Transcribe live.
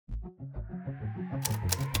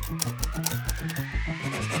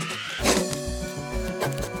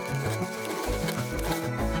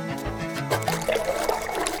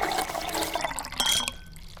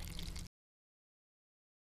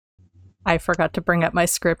I forgot to bring up my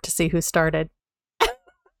script to see who started.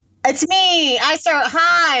 It's me. I start.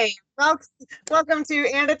 Hi. Welcome to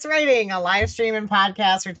And It's Writing, a live stream and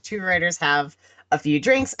podcast where two writers have a few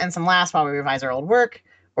drinks and some laughs while we revise our old work,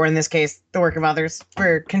 or in this case, the work of others.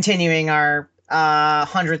 We're continuing our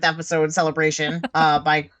 100th episode celebration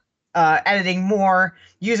by editing more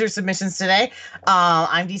user submissions today.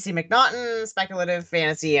 I'm DC McNaughton, speculative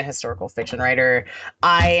fantasy and historical fiction writer.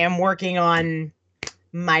 I am working on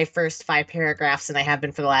my first 5 paragraphs, and I have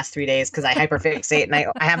been for the last 3 days because I hyperfixate and I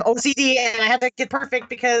have OCD and I have to get perfect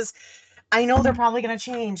because I know they're probably going to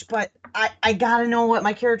change, but I got to know what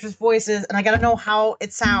my character's voice is and I got to know how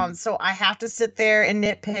it sounds. So I have to sit there and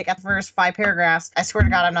nitpick at the first 5 paragraphs. I swear to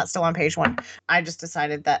God, I'm not still on page 1. I just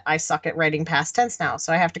decided that I suck at writing past tense now.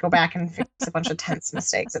 So I have to go back and fix a bunch of tense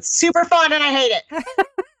mistakes. It's super fun and I hate it.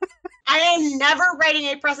 I am never writing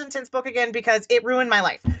a present tense book again because it ruined my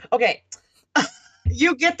life. Okay.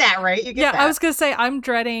 You get that, right? You get that. I was going to say, I'm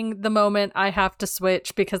dreading the moment I have to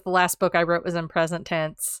switch because the last book I wrote was in present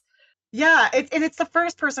tense. Yeah, it's the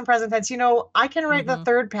first person present tense. You know, I can write the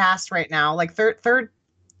third past right now. Like third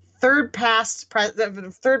past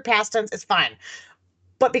tense is fine.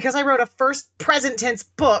 But because I wrote a first present tense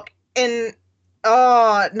book and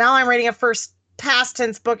now I'm writing a first past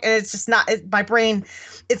tense book and it's just not my brain,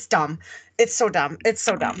 it's dumb. It's so dumb. It's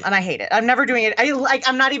so dumb. And I hate it. I'm never doing it.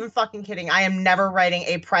 I'm not even fucking kidding. I am never writing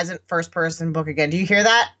a present first person book again. Do you hear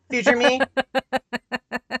that, future me?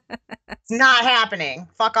 It's not happening.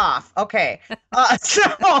 Fuck off. Okay. So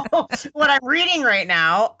what I'm reading right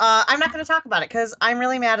now, I'm not going to talk about it because I'm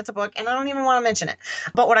really mad at the book and I don't even want to mention it.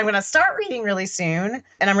 But what I'm going to start reading really soon,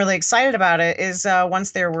 and I'm really excited about it, is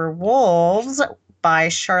Once There Were Wolves by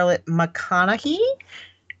Charlotte McConaughey.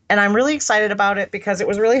 And I'm really excited about it because it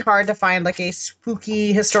was really hard to find like a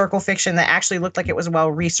spooky historical fiction that actually looked like it was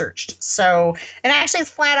well researched. So, and actually it's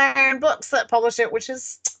Flatiron Books that publish it, which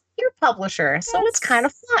is your publisher. So it's kind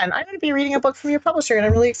of fun. I'm going to be reading a book from your publisher and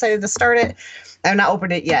I'm really excited to start it. I've not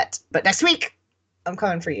opened it yet, but next week I'm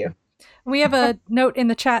coming for you. We have a note in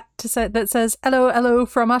the chat that says, hello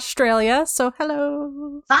from Australia. So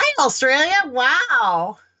hello. Hi, Australia.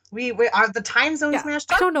 Wow. We are the time zones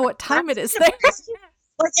mashed up. I don't know what time it is there.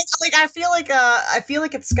 I feel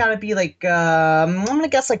like it's gotta be like I'm gonna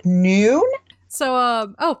guess like noon.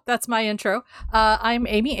 So that's my intro. I'm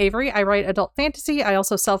Amy Avery. I write adult fantasy. I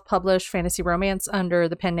also self-publish fantasy romance under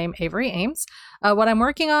the pen name Avery Ames. What I'm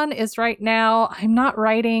working on is right now, I'm not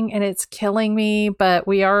writing and it's killing me, but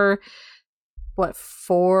we are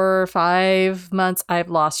 4 or 5 months,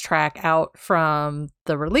 I've lost track out from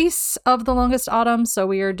the release of The Longest Autumn. So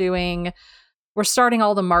we're starting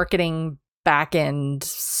all the marketing back end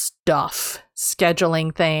stuff,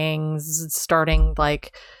 scheduling things, starting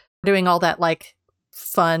like doing all that like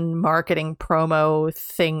fun marketing promo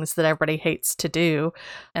things that everybody hates to do.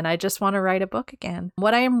 And I just want to write a book again.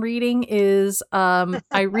 What I am reading is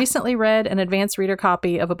I recently read an advanced reader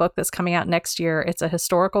copy of a book that's coming out next year. It's a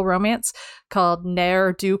historical romance called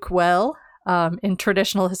Ne'er Duke Well. In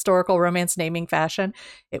traditional historical romance naming fashion.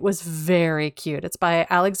 It was very cute. It's by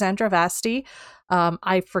Alexandra Vasti.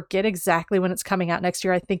 I forget exactly when it's coming out next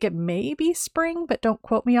year. I think it may be spring, but don't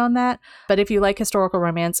quote me on that. But if you like historical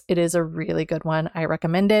romance, it is a really good one. I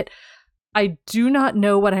recommend it. I do not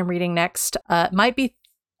know what I'm reading next. It might be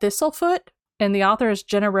Thistlefoot, and the author is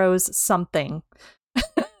Jenna Rose something.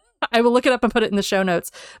 I will look it up and put it in the show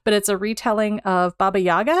notes. But it's a retelling of Baba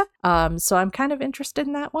Yaga. So I'm kind of interested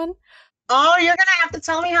in that one. Oh, you're going to have to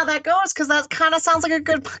tell me how that goes because that kind of sounds like a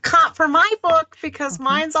good comp for my book because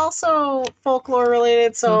mine's also folklore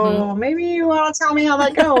related. So maybe you want to tell me how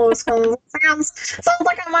that goes because it sounds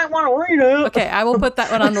like I might want to read it. Okay, I will put that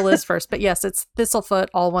one on the list first. But yes, it's Thistlefoot,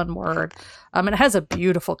 all one word. And it has a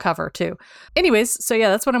beautiful cover too. Anyways, so yeah,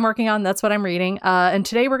 that's what I'm working on. That's what I'm reading. And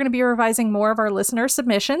today we're going to be revising more of our listener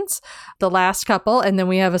submissions, the last couple. And then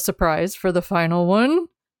we have a surprise for the final one.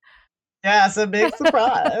 Yes, a big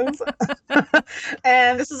surprise.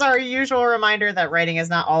 And this is our usual reminder that writing is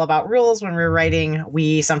not all about rules. When we're writing,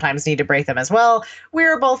 we sometimes need to break them as well. We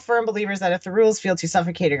are both firm believers that if the rules feel too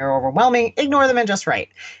suffocating or overwhelming, ignore them and just write.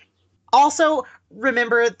 Also,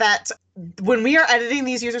 remember that when we are editing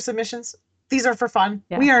these user submissions, these are for fun.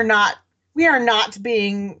 Yeah. We are not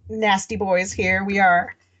being nasty boys here. We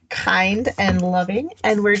are kind and loving,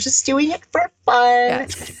 and we're just doing it for fun.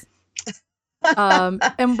 Yes.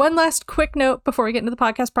 And one last quick note before we get into the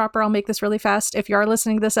podcast proper, I'll make this really fast. If you are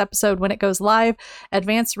listening to this episode when it goes live,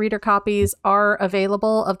 advanced reader copies are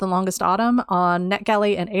available of The Longest Autumn on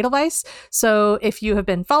NetGalley and Edelweiss. So if you have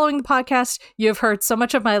been following the podcast, you have heard so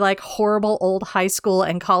much of my like horrible old high school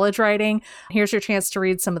and college writing. Here's your chance to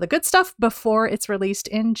read some of the good stuff before it's released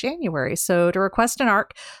in January. So to request an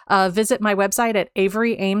ARC, visit my website at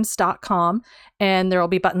averyames.com, and there will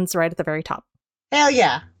be buttons right at the very top. Hell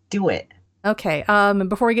yeah, do it. Okay, and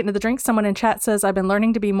before we get into the drink, someone in chat says, I've been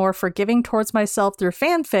learning to be more forgiving towards myself through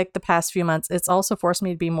fanfic the past few months. It's also forced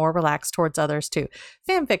me to be more relaxed towards others too.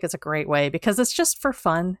 Fanfic is a great way because it's just for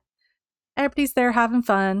fun. Everybody's there having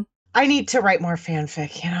fun. I need to write more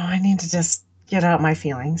fanfic, I need to just get out my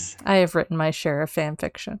feelings. I have written my share of fan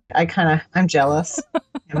fiction. I'm jealous,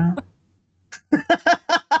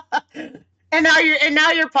 And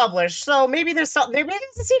now you're published. So maybe there's maybe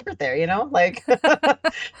there's a secret there, like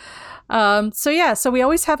So we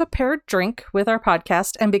always have a paired drink with our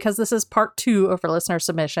podcast. And because this is part 2 of our listener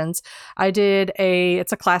submissions, I did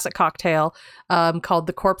it's a classic cocktail called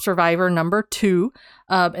the Corpse Reviver number 2.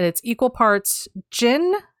 And it's equal parts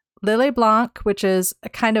gin, Lillet Blanc, which is a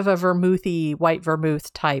kind of a vermouthy, white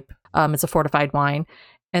vermouth type. It's a fortified wine.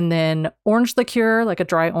 And then orange liqueur, like a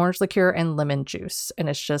dry orange liqueur, and lemon juice. And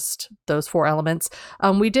it's just those 4 elements.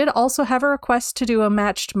 We did also have a request to do a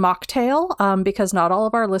matched mocktail because not all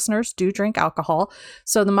of our listeners do drink alcohol.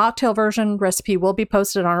 So the mocktail version recipe will be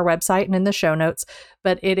posted on our website and in the show notes.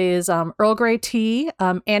 But it is Earl Grey tea,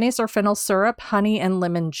 anise or fennel syrup, honey, and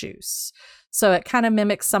lemon juice. So it kind of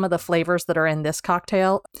mimics some of the flavors that are in this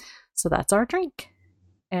cocktail. So that's our drink.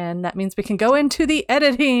 And that means we can go into the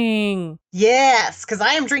editing. Yes, because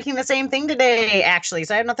I am drinking the same thing today, actually.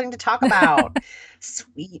 So I have nothing to talk about.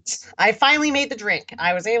 Sweet. I finally made the drink.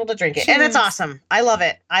 I was able to drink it. Cheers. And it's awesome. I love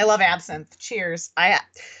it. I love absinthe. Cheers.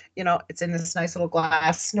 It's in this nice little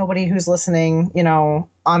glass. Nobody who's listening,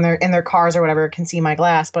 in their cars or whatever can see my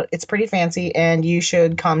glass, but it's pretty fancy. And you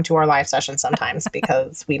should come to our live session sometimes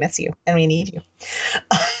because we miss you and we need you.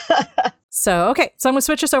 So I'm going to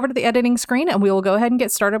switch us over to the editing screen and we will go ahead and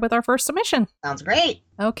get started with our first submission. Sounds great.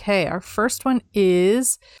 Okay, our first one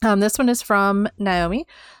is, this one is from Naomi.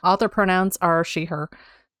 Author pronouns are she, her.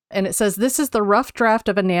 And it says, this is the rough draft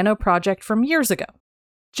of a nano project from years ago.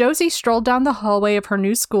 Josie strolled down the hallway of her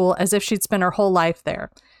new school as if she'd spent her whole life there.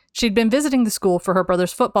 She'd been visiting the school for her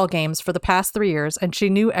brother's football games for the past 3 years, and she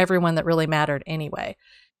knew everyone that really mattered anyway.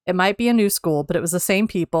 It might be a new school, but it was the same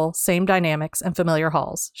people, same dynamics, and familiar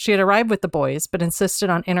halls. She had arrived with the boys, but insisted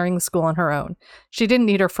on entering the school on her own. She didn't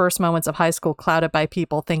need her first moments of high school clouded by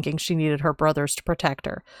people thinking she needed her brothers to protect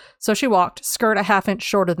her. So she walked, skirt a half-inch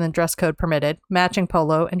shorter than dress code permitted, matching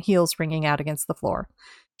polo, and heels ringing out against the floor.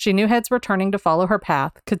 She knew heads were turning to follow her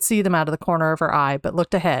path, could see them out of the corner of her eye, but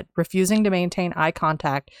looked ahead, refusing to maintain eye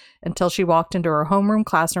contact until she walked into her homeroom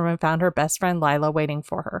classroom and found her best friend Lila waiting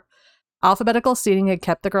for her. Alphabetical seating had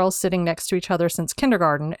kept the girls sitting next to each other since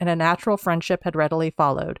kindergarten, and a natural friendship had readily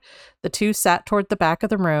followed. The two sat toward the back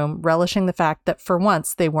of the room, relishing the fact that for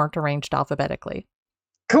once they weren't arranged alphabetically.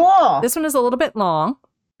 Cool. This one is a little bit long,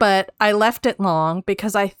 but I left it long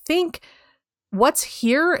because I think what's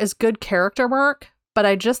here is good character work, but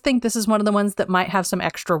I just think this is one of the ones that might have some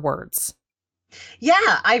extra words. Yeah,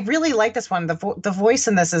 I really like this one. The voice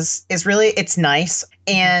in this is really, it's nice,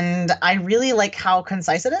 and I really like how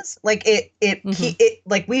concise it is. Like it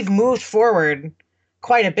like we've moved forward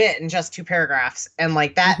quite a bit in just 2 paragraphs, and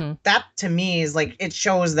like that to me is like, it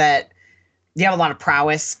shows that you have a lot of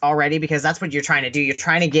prowess already, because that's what you're trying to do. You're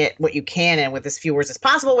trying to get what you can in with as few words as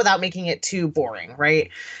possible without making it too boring, right?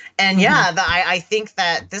 And I think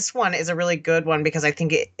that this one is a really good one, because I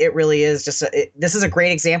think it really is just this is a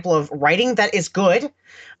great example of writing that is good,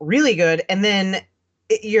 really good. And then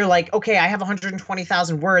you're like, okay, I have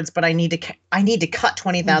 120,000 words, but I need to cut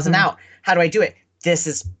 20,000 out. How do I do it? This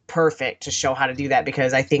is perfect to show how to do that,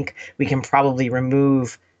 because I think we can probably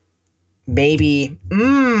remove maybe,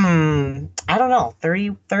 I don't know,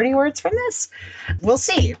 30 words from this. We'll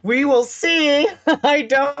see. We will see. I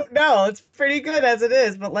don't know. It's pretty good as it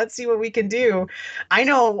is, but let's see what we can do. I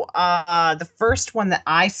know the first one that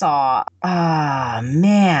I saw,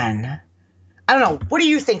 man. I don't know. What do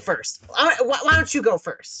you think first? Why don't you go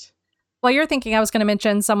first? While you're thinking, I was going to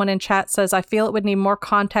mention, someone in chat says, I feel it would need more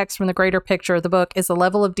context from the greater picture of the book. Is the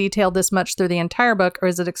level of detail this much through the entire book, or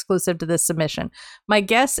is it exclusive to this submission? My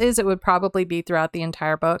guess is it would probably be throughout the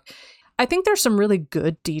entire book. I think there's some really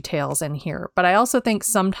good details in here, but I also think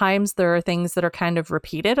sometimes there are things that are kind of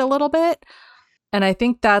repeated a little bit. And I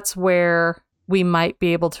think that's where we might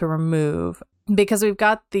be able to remove, because we've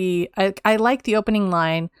got I like the opening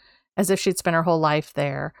line, as if she'd spent her whole life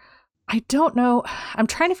there. I don't know. I'm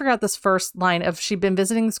trying to figure out this first line of she'd been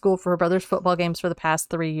visiting the school for her brother's football games for the past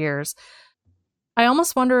 3 years. I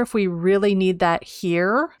almost wonder if we really need that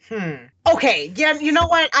here. Okay, yeah, you know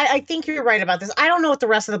what? I think you're right about this. I don't know what the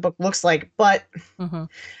rest of the book looks like, but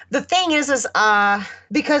the thing is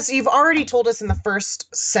because you've already told us in the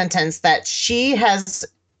first sentence that she has,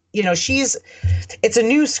 it's a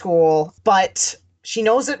new school, but she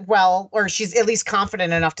knows it well, or she's at least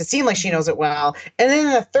confident enough to seem like she knows it well. And then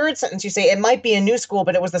in the third sentence, you say it might be a new school,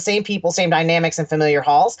 but it was the same people, same dynamics, and familiar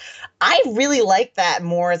halls. I really like that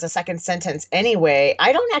more as a second sentence anyway.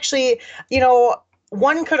 I don't actually,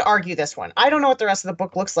 one could argue this one. I don't know what the rest of the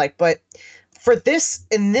book looks like, but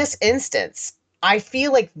in this instance, I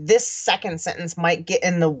feel like this second sentence might get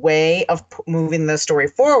in the way of moving the story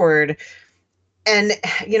forward. And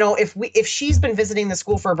if she's been visiting the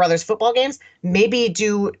school for her brother's football games, maybe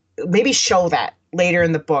show that later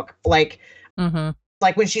in the book, like when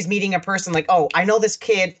she's meeting a person, like, oh, I know this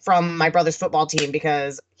kid from my brother's football team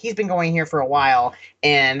because he's been going here for a while,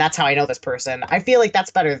 and that's how I know this person. I feel like that's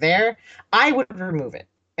better there. I would remove it,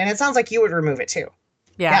 and it sounds like you would remove it too.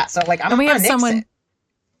 Yeah. So like, I'm gonna nix it.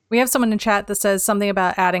 We have someone in chat that says something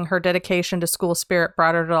about adding her dedication to school spirit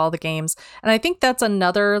brought her to all the games, and I think that's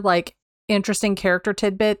another like interesting character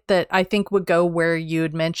tidbit that I think would go where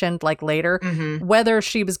you'd mentioned like later. Whether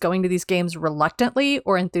she was going to these games reluctantly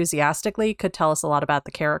or enthusiastically could tell us a lot about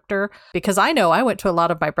the character, because I know I went to a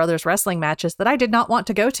lot of my brother's wrestling matches that I did not want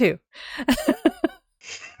to go to.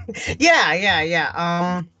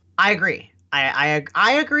 Yeah. I agree.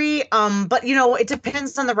 I agree. But it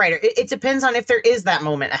depends on the writer. It depends on if there is that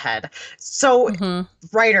moment ahead. So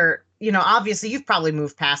writer, obviously you've probably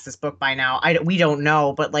moved past this book by now. We don't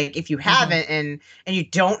know, but like if you haven't and you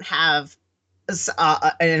don't have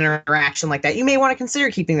an interaction like that, you may want to consider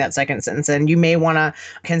keeping that second sentence, and you may want to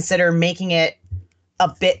consider making it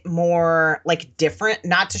a bit more like different,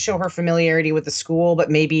 not to show her familiarity with the school, but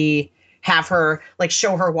maybe have her like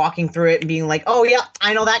show her walking through it and being like, oh yeah,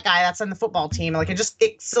 I know that guy that's on the football team. Like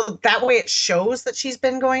so that way it shows that she's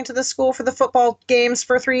been going to the school for the football games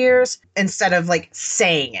for 3 years instead of like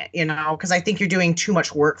saying it, because I think you're doing too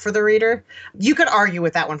much work for the reader. You could argue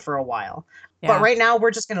with that one for a while, but right now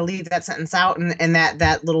we're just going to leave that sentence out, and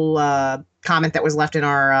that little comment that was left in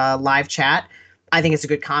our live chat. I think it's a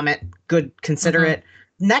good comment. Good, consider it.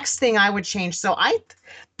 Next thing I would change. So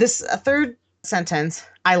a third sentence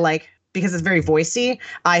I like, because it's very voicey.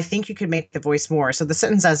 I think you could make the voice more. So the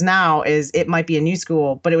sentence as now is, it might be a new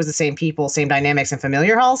school, but it was the same people, same dynamics, and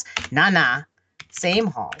familiar halls. Nah. Same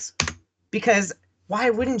halls. Because why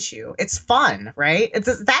wouldn't you? It's fun, right? Is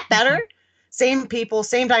that better? Same people,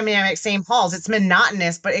 same dynamics, same halls. It's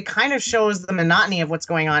monotonous, but it kind of shows the monotony of what's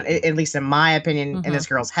going on, at least in my opinion, in this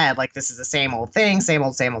girl's head. Like, this is the same old thing, same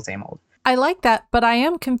old. I like that, but I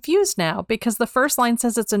am confused now because the first line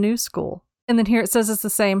says it's a new school. And then here it says it's the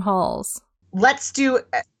same halls. Let's do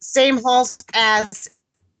same halls as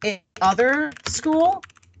in other school.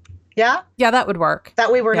 Yeah? Yeah, that would work.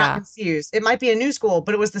 That way we're not confused. It might be a new school,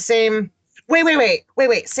 but it was the same.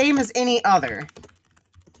 Wait. Same as any other.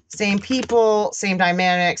 Same people, same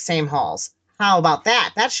dynamics, same halls. How about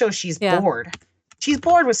that? That shows she's bored. She's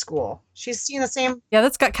bored with school. She's seen the same. Yeah,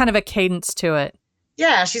 that's got kind of a cadence to it.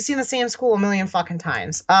 Yeah, she's seen the same school a million fucking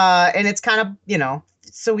times. And it's kind of,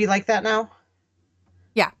 so we like that now?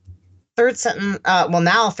 Yeah. Third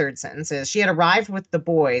sentence is, she had arrived with the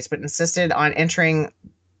boys, but insisted on entering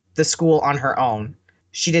the school on her own.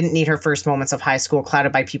 She didn't need her first moments of high school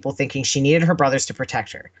clouded by people thinking she needed her brothers to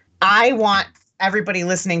protect her. I want everybody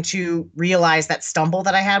listening to realize that stumble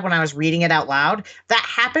that I had when I was reading it out loud. That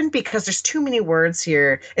happened because there's too many words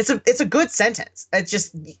here. It's a good sentence. It's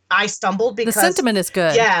just, I stumbled because the sentiment is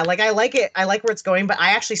good. Yeah, like I like it. I like where it's going, but I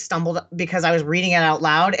actually stumbled because I was reading it out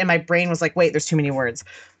loud and my brain was like, wait, there's too many words,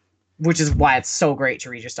 which is why it's so great to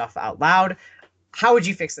read your stuff out loud. How would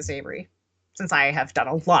you fix this, Avery? Since I have done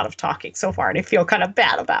a lot of talking so far and I feel kind of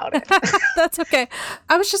bad about it. That's okay.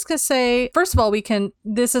 I was just going to say, first of all, I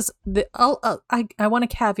want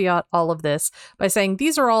to caveat all of this by saying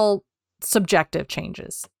these are all subjective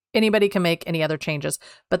changes. Anybody can make any other changes.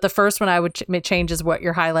 But the first one I would change is what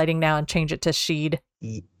you're highlighting now and change it to she'd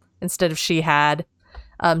instead of she had,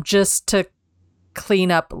 just to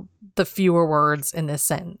clean up the fewer words in this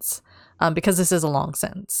sentence, because this is a long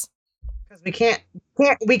sentence. Because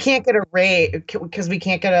we can't get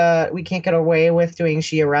away with doing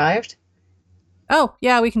she arrived. Oh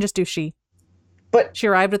yeah, we can just do she. But she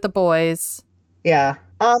arrived with the boys. Yeah.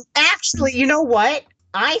 Actually, you know what?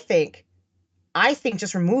 I think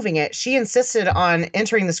just removing it. She insisted on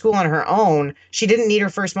entering the school on her own. She didn't need her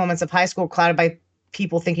first moments of high school clouded by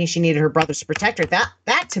people thinking she needed her brothers to protect her.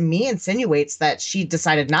 That to me insinuates that she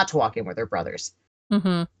decided not to walk in with her brothers.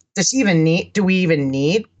 Mm-hmm. Do we even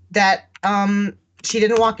need that she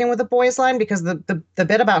didn't walk in with the boys line? Because the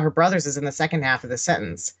bit about her brothers is in the second half of the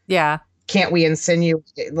sentence. Yeah. Can't we insinuate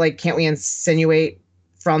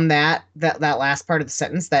from that last part of the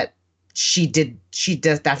sentence that she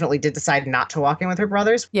definitely did decide not to walk in with her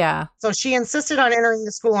brothers? Yeah. So she insisted on entering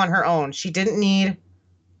the school on her own. She didn't need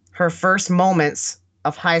her first moments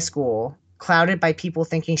of high school clouded by people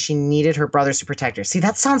thinking she needed her brothers to protect her. See,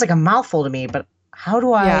 that sounds like a mouthful to me, but how do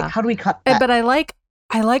we cut that? But I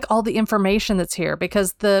like all the information that's here,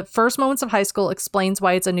 because the first moments of high school explains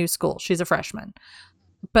why it's a new school. She's a freshman.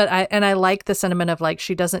 But I like the sentiment of like,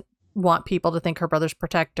 she doesn't want people to think her brothers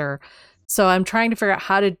protect her. So I'm trying to figure out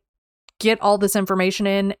how to get all this information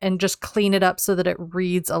in and just clean it up so that it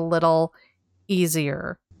reads a little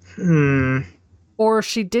easier. Or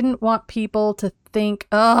she didn't want people to think,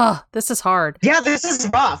 this is hard. Yeah, this is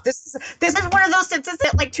rough. This is one of those sentences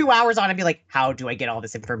that like 2 hours on and be like, how do I get all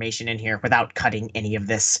this information in here without cutting any of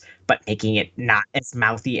this, but making it not as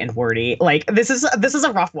mouthy and wordy? Like this is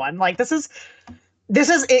a rough one. Like this is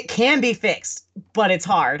it can be fixed, but it's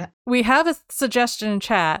hard. We have a suggestion in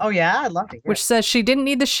chat. Oh yeah, I'd love to hear. Which says she didn't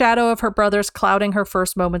need the shadow of her brothers clouding her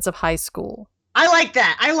first moments of high school. I like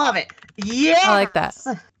that. I love it. Yeah. I like that.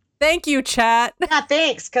 Thank you, chat. Yeah,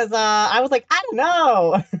 thanks. Because I was like, I don't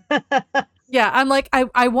know. Yeah, I'm like,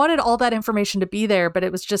 I wanted all that information to be there, but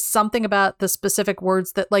it was just something about the specific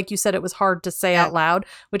words that, like you said, it was hard to say out loud,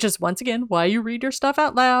 which is, once again, why you read your stuff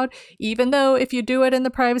out loud, even though if you do it in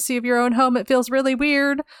the privacy of your own home, it feels really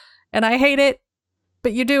weird. And I hate it,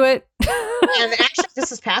 but you do it. And actually,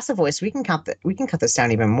 this is passive voice. We can cut this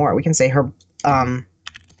down even more. We can say her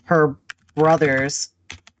brothers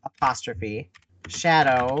apostrophe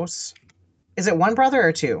shadows. Is it one brother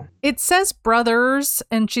or two? It says brothers,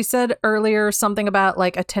 and she said earlier something about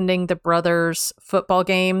like attending the brothers' football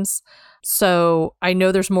games. So I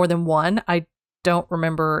know there's more than one. I don't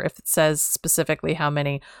remember if it says specifically how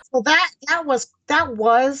many. Well, that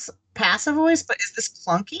was passive voice, but is this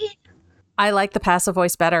clunky? I like the passive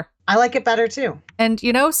voice better. I like it better too. And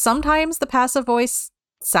sometimes the passive voice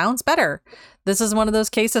sounds better. This is one of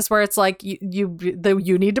those cases where it's like you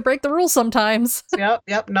need to break the rules sometimes.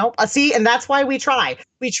 Yep. Nope. See, and that's why we try.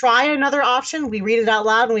 We try another option. We read it out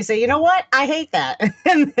loud and we say, you know what? I hate that,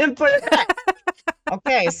 and then put it back.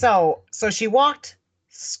 Okay, so she walked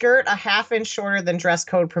skirt a half inch shorter than dress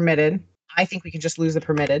code permitted. I think we can just lose the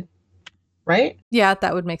permitted, right? Yeah,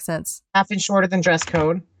 that would make sense. Half inch shorter than dress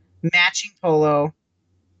code, matching polo,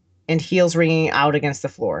 and heels ringing out against the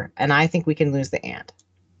floor. And I think we can lose the and.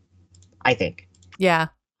 I think. Yeah.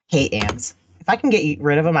 Hate ands. If I can get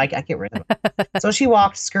rid of them, I get rid of them. So she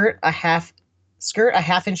walked skirt a half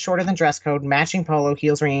inch shorter than dress code, matching polo,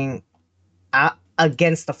 heels ringing out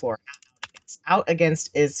against the floor. Out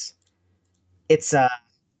against it's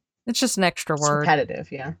just an extra word.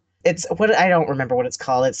 Repetitive, yeah. It's what I don't remember what it's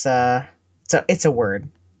called. It's a word.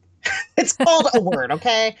 It's called a word,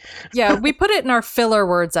 okay? Yeah, we put it in our filler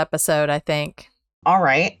words episode, I think. All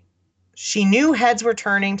right. She knew heads were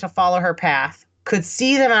turning to follow her path, could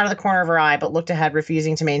see them out of the corner of her eye, but looked ahead,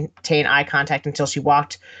 refusing to maintain eye contact until she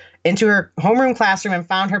walked into her homeroom classroom and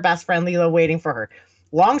found her best friend Lila waiting for her.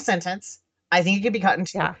 Long sentence. I think it could be cut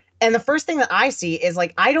into. Yeah. And the first thing that I see is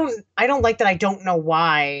like, I don't like that. I don't know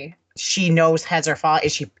why she knows heads are falling.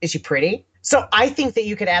 Is she pretty? So I think that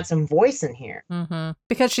you could add some voice in here. Mm-hmm.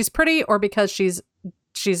 Because she's pretty, or because she's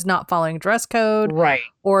not following dress code. Right.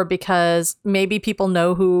 Or because maybe people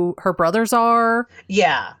know who her brothers are.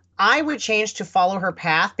 Yeah. I would change to follow her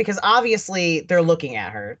path, because obviously they're looking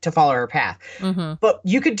at her to follow her path. Mm-hmm. But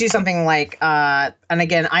you could do something like, and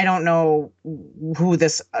again, I don't know who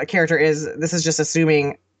this character is. This is just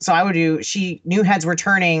assuming. So I would do, she knew heads were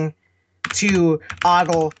turning to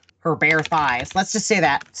ogle her bare thighs. Let's just say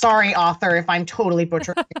that. Sorry, author, if I'm totally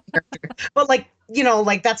butchering the character. But like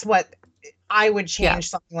that's what I would change,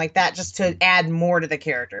 something like that, just to add more to the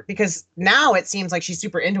character, because now it seems like she's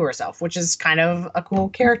super into herself, which is kind of a cool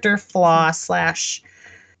character flaw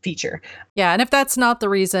 / feature. Yeah, and if that's not the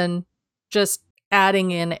reason, just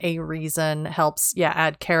adding in a reason helps. Yeah,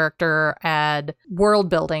 add character, add world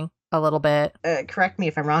building a little bit. Correct me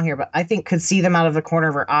if I'm wrong here, but I think could see them out of the corner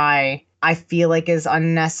of her eye, I feel like is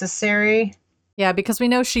unnecessary. Yeah, because we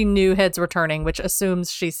know she knew heads were turning, which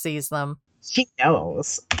assumes she sees them. She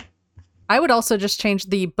knows. I would also just change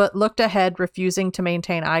the but looked ahead, refusing to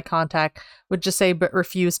maintain eye contact, would just say but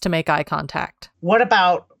refused to make eye contact. What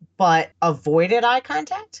about but avoided eye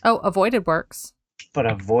contact? Oh, avoided works. But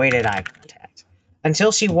avoided eye contact.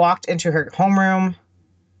 Until she walked into her homeroom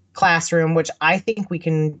classroom, which I think we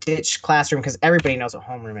can ditch classroom because everybody knows what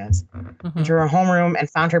homeroom is. Into her homeroom and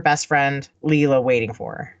found her best friend, Leela, waiting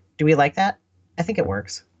for her. Do we like that? I think it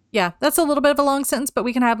works. Yeah, that's a little bit of a long sentence, but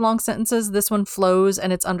we can have long sentences. This one flows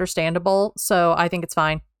and it's understandable, so I think it's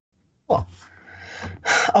fine. Cool.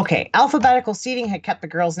 Okay, alphabetical seating had kept the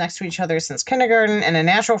girls next to each other since kindergarten, and a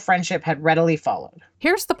natural friendship had readily followed.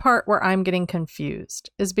 Here's the part where I'm getting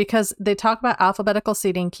confused, is because they talk about alphabetical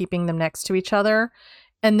seating keeping them next to each other,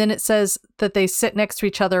 and then it says that they sit next to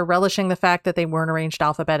each other, relishing the fact that they weren't arranged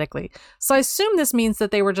alphabetically. So I assume this means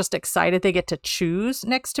that they were just excited they get to choose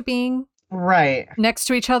next to being right next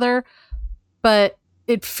to each other, but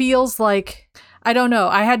it feels like, I don't know.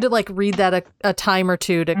 I had to like read that a time or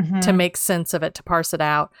two to make sense of it, to parse it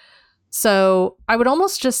out. So I would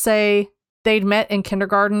almost just say they'd met in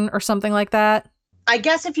kindergarten or something like that. I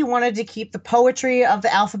guess if you wanted to keep the poetry of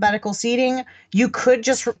the alphabetical seating, you could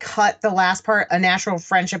just cut the last part, a natural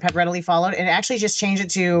friendship had readily followed, and actually just change it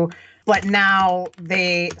to, but now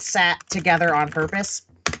they sat together on purpose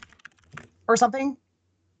or something.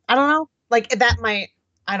 I don't know. Like that might,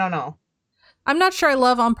 I don't know. I'm not sure I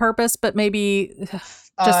love on purpose, but maybe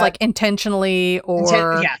just like intentionally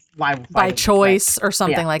or by choice or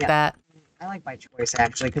something like that. I like by choice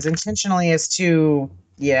actually, because intentionally is too,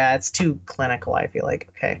 it's too clinical, I feel like.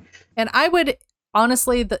 Okay. And I would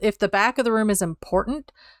honestly, if the back of the room is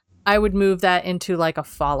important, I would move that into like a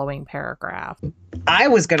following paragraph. I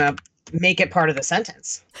was going to make it part of the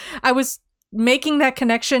sentence. I was making that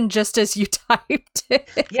connection just as you typed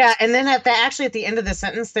it. Yeah, and then at the end of the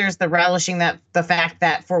sentence, there's the relishing that the fact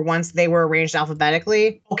that for once they were arranged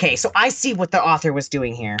alphabetically. Okay, so I see what the author was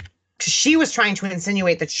doing here. She was trying to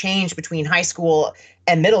insinuate the change between high school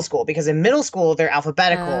and middle school, because in middle school they're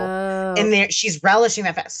alphabetical, and she's relishing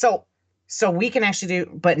that fact. So we can actually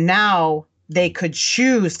do, but now they could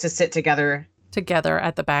choose to sit together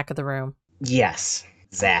at the back of the room. Yes,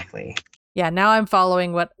 exactly. Yeah, now I'm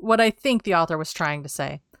following what I think the author was trying to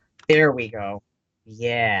say. There we go.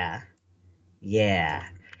 Yeah.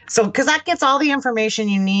 So, because that gets all the information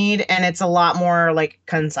you need, and it's a lot more like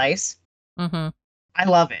concise. Mm-hmm. I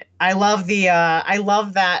love it. I love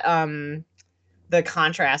that the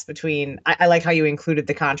contrast between. I like how you included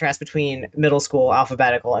the contrast between middle school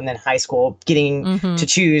alphabetical and then high school getting to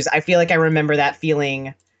choose. I feel like I remember that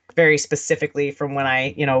feeling very specifically from when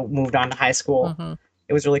I moved on to high school. Mm-hmm.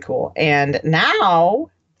 It was really cool. And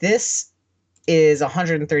now this is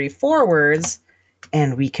 134 words,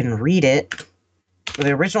 and we can read it. The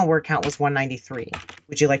original word count was 193.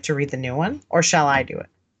 Would you like to read the new one, or shall I do it?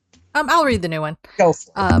 I'll read the new one. Go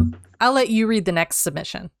for it. I'll let you read the next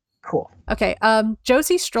submission. Cool. Okay.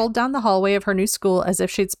 Josie strolled down the hallway of her new school as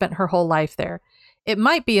if she'd spent her whole life there. It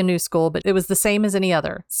might be a new school, but it was the same as any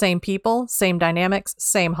other. Same people, same dynamics,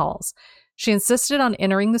 same halls. She insisted on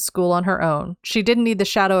entering the school on her own. She didn't need the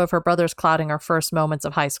shadow of her brothers clouding her first moments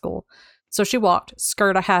of high school. So she walked,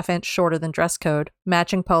 skirt a half-inch shorter than dress code,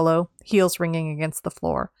 matching polo, heels ringing against the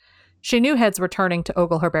floor. She knew heads were turning to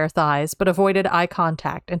ogle her bare thighs, but avoided eye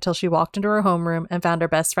contact until she walked into her homeroom and found her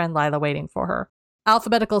best friend Lila waiting for her.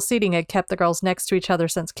 Alphabetical seating had kept the girls next to each other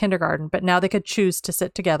since kindergarten, but now they could choose to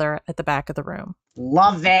sit together at the back of the room.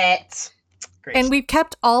 Love it. Great. And we've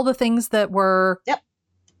kept all the things that were... Yep.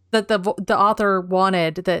 That the author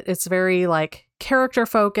wanted, that it's very like character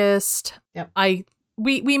focused. Yep.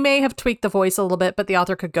 We may have tweaked the voice a little bit, but the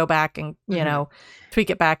author could go back and tweak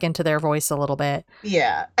it back into their voice a little bit.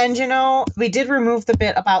 Yeah. And we did remove the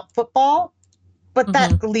bit about football, but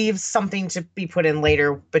that leaves something to be put in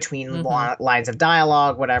later between lines of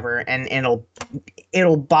dialogue, whatever, and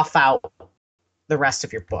it'll buff out the rest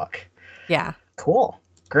of your book. Yeah. Cool.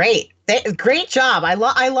 Great. Great job. I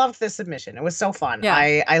loved this submission. It was so fun.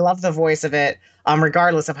 Yeah. I love the voice of it.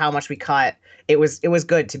 Regardless of how much we cut, it was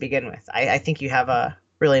good to begin with. I think you have a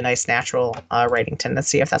really nice natural writing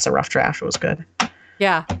tendency. If that's a rough draft, it was good.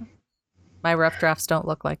 Yeah. My rough drafts don't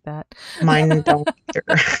look like that. Mine don't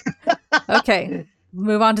either. Okay.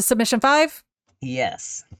 Move on to submission 5.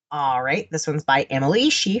 Yes. All right. This one's by Emily,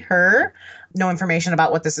 she, her. No information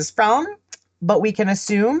about what this is from, but we can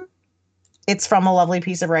assume it's from a lovely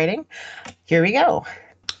piece of writing. Here we go.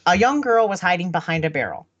 A young girl was hiding behind a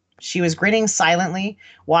barrel. She was grinning silently,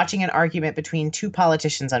 watching an argument between two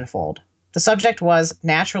politicians unfold. The subject was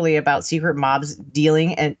naturally about secret mob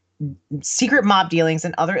dealings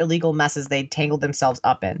and other illegal messes they'd tangled themselves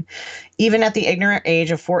up in. Even at the ignorant age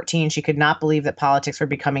of 14, she could not believe that politics were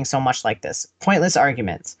becoming so much like this. Pointless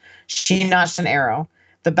arguments. She notched an arrow.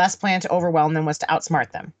 The best plan to overwhelm them was to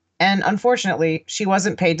outsmart them. And unfortunately, she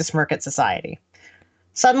wasn't paid to smirk at society.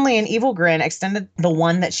 Suddenly, an evil grin extended the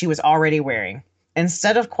one that she was already wearing.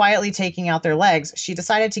 Instead of quietly taking out their legs, she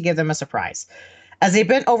decided to give them a surprise. As they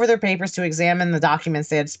bent over their papers to examine the documents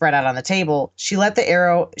they had spread out on the table, she let the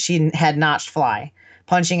arrow she had notched fly,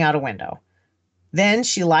 punching out a window. Then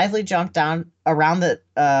she lithely jumped down around the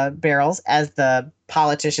barrels as the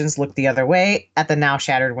politicians looked the other way at the now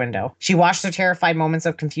shattered window. She watched their terrified moments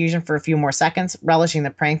of confusion for a few more seconds, relishing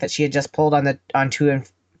the prank that she had just pulled on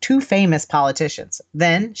two famous politicians.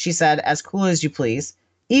 Then she said, as cool as you please,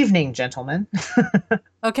 "Evening, gentlemen."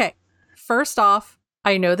 Okay. First off,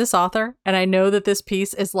 I know this author, and I know that this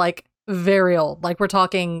piece is like very old. Like we're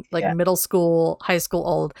talking like middle school, high school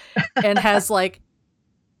old, and has like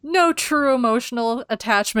no true emotional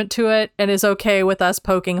attachment to it and is okay with us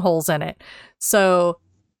poking holes in it. So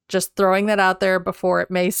just throwing that out there before it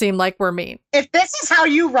may seem like we're mean. If this is how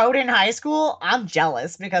you wrote in high school, I'm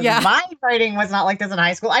jealous because my writing was not like this in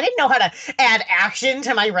high school. I didn't know how to add action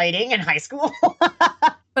to my writing in high school.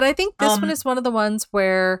 But I think this one is one of the ones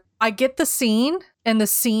where I get the scene and the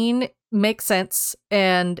scene makes sense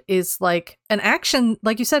and is like an action.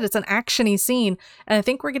 Like you said, it's an action-y scene. And I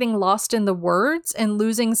think we're getting lost in the words and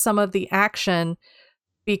losing some of the action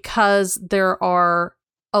because there are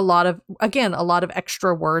a lot of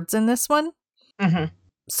extra words in this one. Mm-hmm.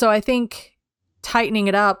 So I think tightening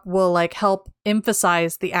it up will like help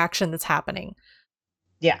emphasize the action that's happening.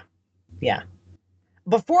 Yeah. Yeah.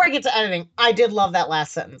 Before I get to editing, I did love that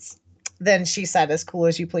last sentence. Then she said, as cool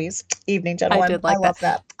as you please. Evening, gentlemen. I did like love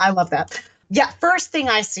that. I love that. Yeah. First thing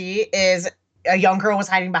I see is a young girl was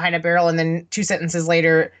hiding behind a barrel. And then 2 sentences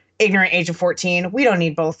later, ignorant age of 14. We don't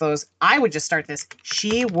need both those. I would just start this.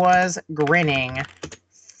 She was grinning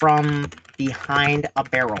from behind a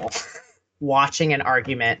barrel, watching an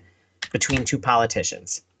argument between 2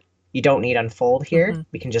 politicians. You don't need unfold here. Mm-hmm.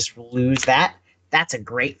 We can just lose that. That's a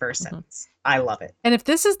great first sentence. I love it. And if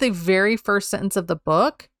this is the very first sentence of the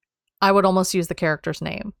book, I would almost use the character's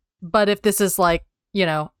name. But if this is like,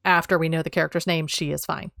 after we know the character's name, she is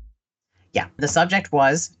fine. Yeah. The subject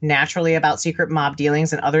was naturally about secret mob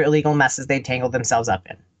dealings and other illegal messes they tangled themselves up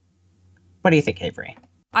in. What do you think, Avery?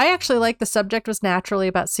 I actually like the subject was naturally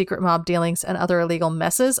about secret mob dealings and other illegal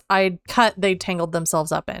messes. I'd cut they tangled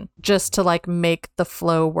themselves up in just to like make the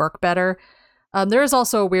flow work better. There is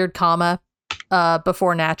also a weird comma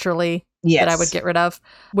before naturally that I would get rid of,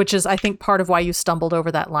 which is, I think, part of why you stumbled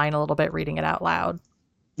over that line a little bit reading it out loud.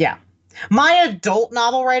 Yeah. My adult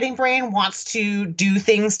novel writing brain wants to do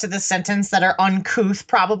things to the sentence that are uncouth,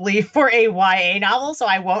 probably for a YA novel, so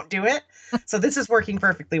I won't do it. So this is working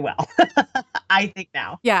perfectly well, I think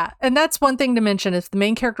now. Yeah, and that's one thing to mention. If the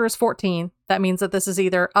main character is 14, that means that this is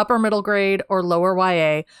either upper middle grade or lower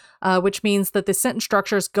YA, which means that the sentence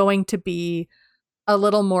structure is going to be a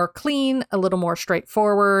little more clean, a little more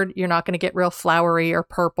straightforward. You're not going to get real flowery or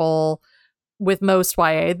purple with most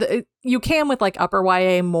YA. You can with like upper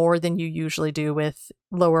YA more than you usually do with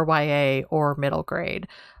lower YA or middle grade.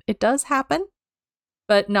 It does happen,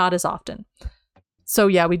 but not as often. So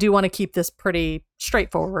yeah, we do want to keep this pretty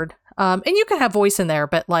straightforward. And you can have voice in there,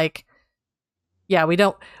 but like, yeah,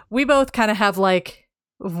 we both kind of have like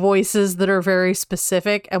voices that are very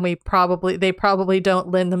specific, and they probably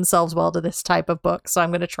don't lend themselves well to this type of book. So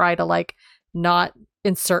I'm going to try to like not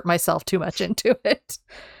insert myself too much into it.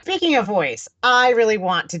 Speaking of voice, I really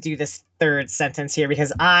want to do this third sentence here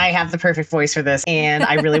because I have the perfect voice for this and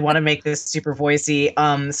I really want to make this super voicey.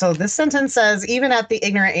 So this sentence says, even at the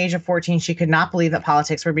ignorant age of 14, she could not believe that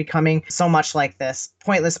politics were becoming so much like this.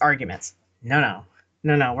 Pointless arguments. No,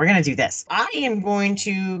 we're going to do this. I am going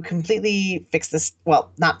to completely fix this.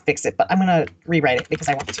 Well, not fix it, but I'm going to rewrite it because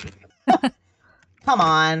I want to. Come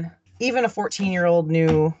on. Even a 14-year-old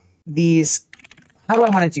knew these. How do I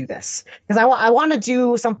want to do this? Because I want to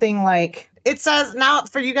do something like, it says, now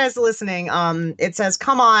for you guys listening, it says,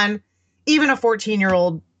 come on, even a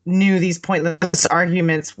 14-year-old knew these pointless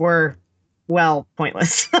arguments were, well,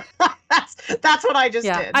 pointless. That's what I just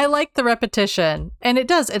did. I like the repetition, and it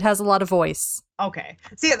has a lot of voice. Okay.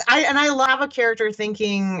 See, I love a character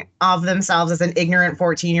thinking of themselves as an ignorant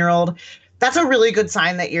 14-year-old. That's a really good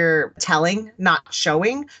sign that you're telling, not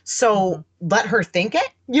showing. So let her think it,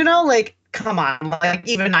 like, come on, like,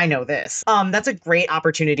 even I know this. That's a great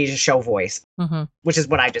opportunity to show voice, which is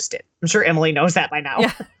what I just did. I'm sure Emily knows that by now.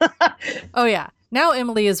 Yeah. Oh, yeah. Now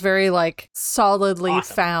Emily is very, like, solidly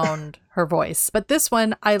found her voice. But this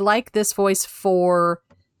one, I like this voice for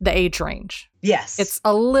the age range. Yes. It's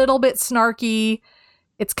a little bit snarky.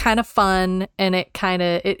 It's kind of fun, and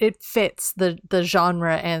it fits the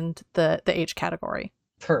genre and the age category.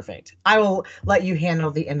 Perfect. I will let you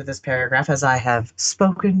handle the end of this paragraph as I have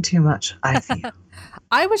spoken too much, I feel.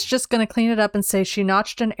 I was just going to clean it up and say she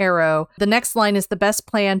notched an arrow. The next line is the best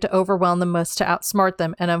plan to overwhelm them was to outsmart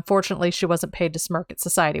them. And unfortunately, she wasn't paid to smirk at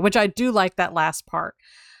society, which I do like that last part.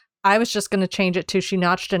 I was just going to change it to she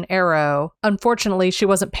notched an arrow. Unfortunately, she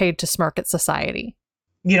wasn't paid to smirk at society.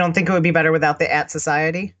 You don't think it would be better without the at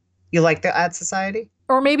society? You like the at society?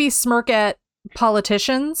 Or maybe smirk at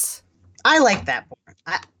politicians. I like that more.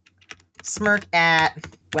 Smirk at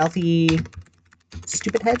wealthy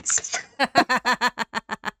stupid heads.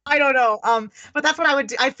 I don't know. But that's what I would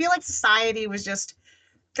do. I feel like society was just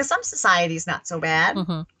because some society's not so bad,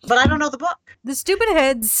 but I don't know the book. The stupid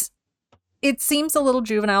heads, it seems a little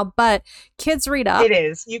juvenile, but kids read up. It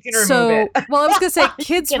is. You can remove it. Well, I was going to say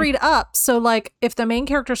kids read up. So like if the main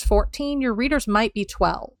character's 14, your readers might be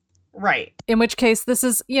 12. Right. In which case, this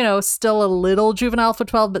is, still a little juvenile for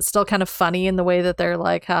 12, but still kind of funny in the way that they're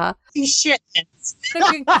like, These shit.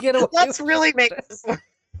 Let's really make this work.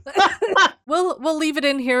 We'll leave it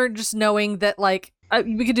in here just knowing that, like,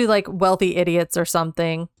 we could do, like, wealthy idiots or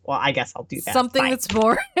something. Well, I guess I'll do that. Something that's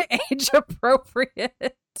more age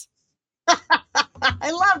appropriate.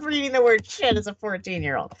 I love reading the word shit as a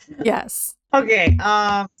 14-year-old. Yes. Okay.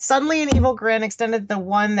 Suddenly an evil grin extended the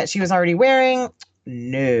one that she was already wearing.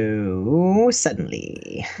 No,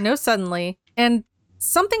 suddenly. No, suddenly. And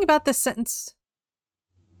something about this sentence.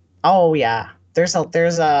 Oh, yeah. There's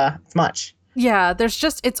much. Yeah,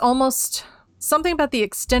 it's almost something about the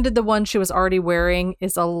extended the one she was already wearing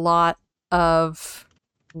is a lot of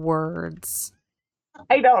words.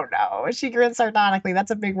 I don't know. She grins sardonically.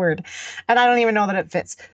 That's a big word. And I don't even know that it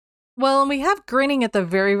fits. Well, and we have grinning at the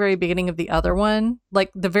very, very beginning of the other one.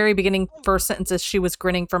 Like the very beginning first sentence is she was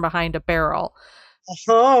grinning from behind a barrel.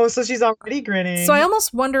 Oh, so she's already grinning. So I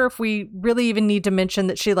almost wonder if we really even need to mention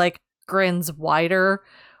that she like grins wider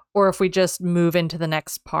or if we just move into the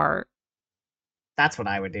next part. That's what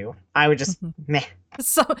I would do. I would just meh.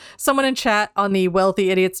 So someone in chat on the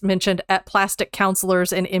wealthy idiots mentioned at plastic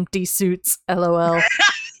counselors in empty suits. LOL.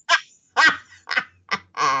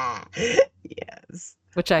 Yes.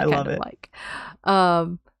 Which I kind of like.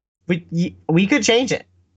 We could change it.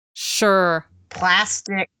 Sure.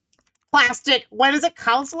 Plastic. What is it?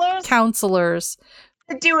 Counselors? Counselors.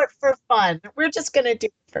 Do it for fun. We're just going to do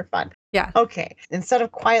it for fun. Yeah. Okay. Instead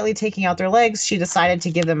of quietly taking out their legs, she decided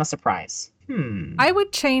to give them a surprise. I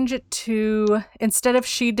would change it to, instead of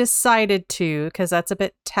she decided to, because that's a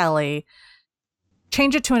bit telly,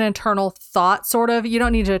 change it to an internal thought, sort of. You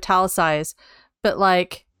don't need to italicize, but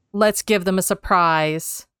like, let's give them a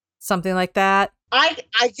surprise. Something like that.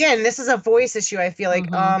 Again, this is a voice issue. I feel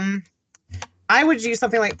like, I would do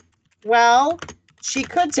something like, well, she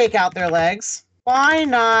could take out their legs. Why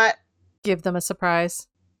not give them a surprise?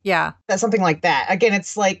 Yeah. Something like that. Again,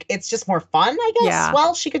 it's like, it's just more fun, I guess. Yeah.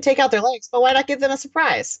 Well, she could take out their legs, but why not give them a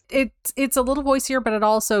surprise? It's a little voicier, but it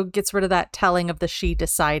also gets rid of that telling of the she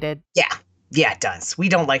decided. Yeah. Yeah, it does. We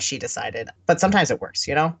don't like she decided, but sometimes it works,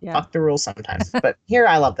 Yeah. Fuck the rules sometimes. But here,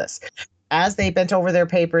 I love this. As they bent over their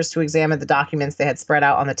papers to examine the documents they had spread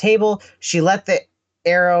out on the table, she let the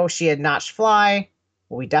arrow she had notched fly.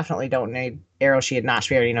 Well, we definitely don't need arrow she had notched.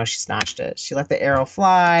 We already know she's notched it. She let the arrow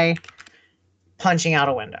fly, punching out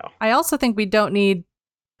a window. I also think we don't need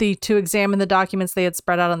to examine the documents they had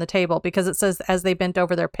spread out on the table because it says as they bent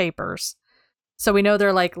over their papers. So we know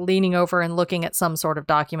they're like leaning over and looking at some sort of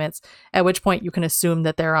documents, at which point you can assume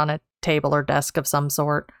that they're on a table or desk of some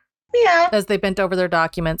sort. Yeah. As they bent over their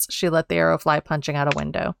documents, she let the arrow fly, punching out a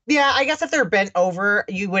window. Yeah, I guess if they're bent over,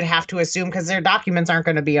 you would have to assume because their documents aren't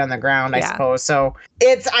going to be on the ground, I suppose. So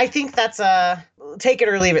I think that's a take it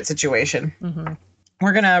or leave it situation. Mm-hmm.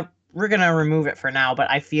 We're gonna remove it for now, but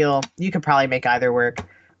I feel you could probably make either work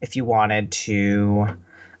if you wanted to.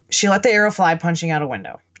 She let the arrow fly, punching out a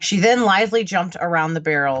window. She then lively jumped around the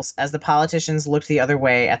barrels as the politicians looked the other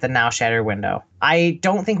way at the now shattered window. I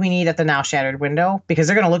don't think we need at the now shattered window because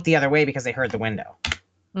they're going to look the other way because they heard the window.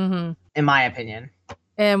 Mm-hmm. In my opinion.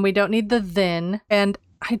 And we don't need the then. And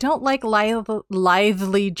I don't like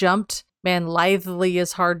lively jumped. Man, lively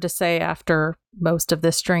is hard to say after most of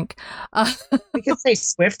this drink. We could say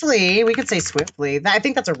swiftly. I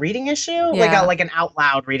think that's a reading issue. Yeah. Like an out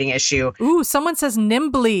loud reading issue. Ooh, someone says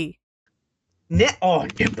nimbly.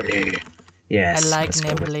 Nimbly. Yes. I like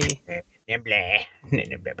nimbly. Nimbly.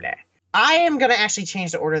 I am going to actually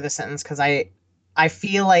change the order of the sentence because I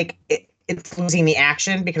feel like it's losing the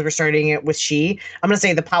action because we're starting it with she. I'm going to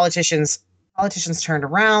say the politicians turned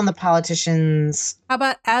around. How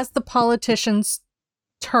about as the politicians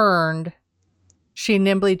turned, she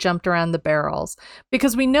nimbly jumped around the barrels?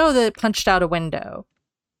 Because we know that it punched out a window.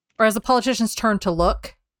 Or as the politicians turned to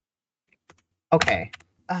look. Okay.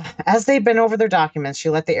 As they bent over their documents,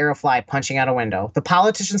 she let the arrow fly, punching out a window. The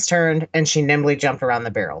politicians turned, and she nimbly jumped around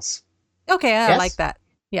the barrels. Okay, I Yes? like that.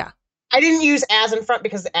 Yeah. I didn't use as in front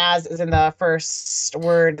because as is in the first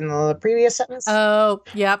word in the previous sentence. Oh,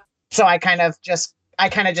 yep. So I kind of just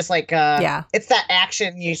like, Yeah. it's that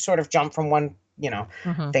action. You sort of jump from one,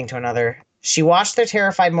 Mhm. thing to another. She watched their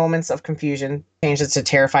terrified moments of confusion, changed it to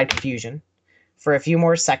terrified confusion, for a few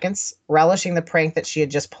more seconds, relishing the prank that she had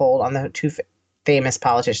just pulled on the two famous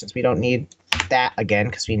politicians. We don't need that again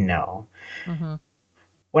because we know. Mhm.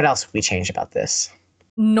 What else would we change about this?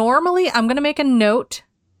 Normally, I'm going to make a note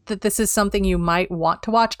that this is something you might want to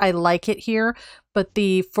watch. I like it here, but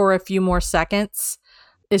the for a few more seconds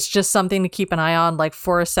is just something to keep an eye on, like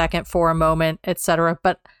for a second, for a moment, etc.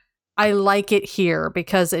 But I like it here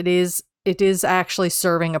because it is actually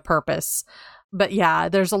serving a purpose. But yeah,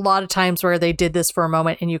 there's a lot of times where they did this for a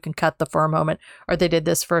moment and you can cut the for a moment, or they did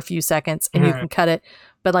this for a few seconds and you can cut it.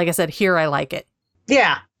 But like I said, here I like it.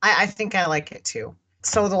 Yeah, I think I like it too.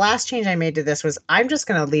 So the last change I made to this was I'm just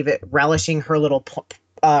going to leave it relishing her little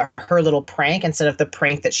prank instead of the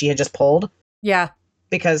prank that she had just pulled. Yeah.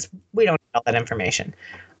 Because we don't know that information.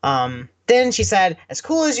 Then she said, "As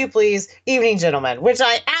cool as you please, evening, gentlemen," which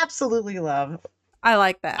I absolutely love. I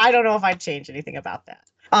like that. I don't know if I'd change anything about that.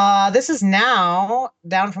 This is now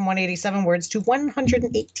down from 187 words to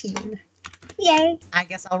 118. Yay. I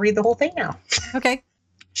guess I'll read the whole thing now. Okay.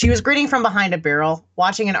 She was grinning from behind a barrel,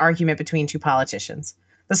 watching an argument between two politicians.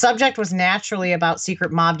 The subject was naturally about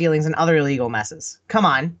secret mob dealings and other illegal messes. Come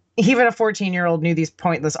on. Even a 14-year-old knew these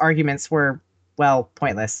pointless arguments were, well,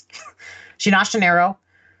 pointless. She notched an arrow.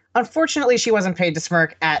 Unfortunately, she wasn't paid to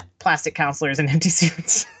smirk at plastic counselors in empty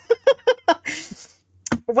suits.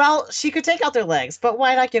 Well, she could take out their legs, but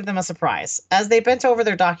why not give them a surprise? As they bent over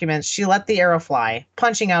their documents, she let the arrow fly,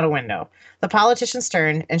 punching out a window. The politicians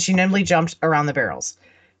turned, and she nimbly jumped around the barrels.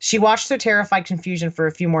 She watched their terrified confusion for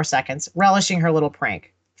a few more seconds, relishing her little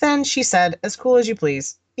prank. Then she said, "As cool as you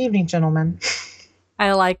please. Evening, gentlemen."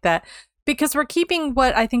 I like that. Because we're keeping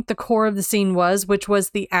what I think the core of the scene was, which was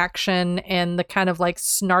the action and the kind of like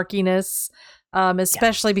snarkiness,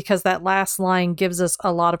 especially because that last line gives us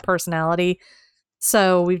a lot of personality.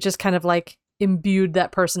 So we've just kind of like imbued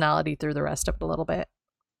that personality through the rest of it a little bit.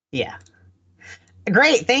 Yeah.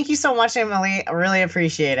 Great. Thank you so much, Emily. I really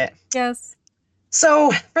appreciate it. Yes.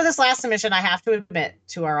 So for this last submission, I have to admit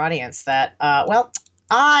to our audience that,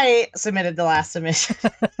 I submitted the last submission.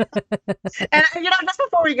 And, just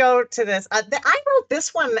before we go to this, I wrote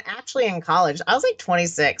this one actually in college. I was like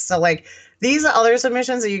 26. So like these other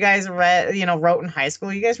submissions that you guys read, wrote in high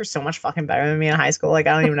school, you guys were so much fucking better than me in high school. Like,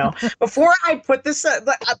 I don't even know. Before I put this,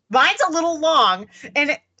 mine's a little long.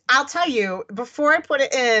 And I'll tell you, before I put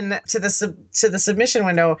it in to the submission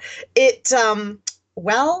window,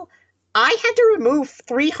 I had to remove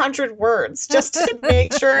 300 words just to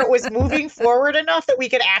make sure it was moving forward enough that we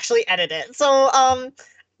could actually edit it. So,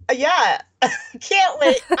 yeah, can't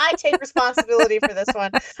wait. I take responsibility for this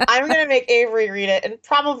one. I'm going to make Avery read it and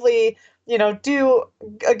probably, do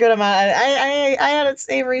a good amount. I edit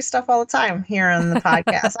Avery stuff all the time here on the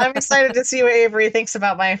podcast. I'm excited to see what Avery thinks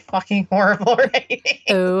about my fucking horrible writing.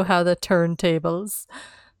 Oh, how the turntables.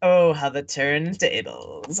 Oh, how the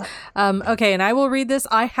turntables. Okay, and I will read this.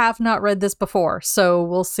 I have not read this before, so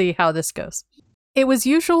we'll see how this goes. It was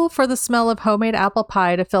usual for the smell of homemade apple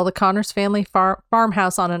pie to fill the Connors family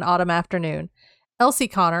farmhouse on an autumn afternoon. Elsie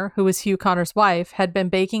Connor, who was Hugh Connor's wife, had been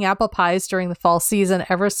baking apple pies during the fall season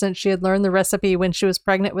ever since she had learned the recipe when she was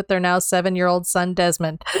pregnant with their now 7-year-old son,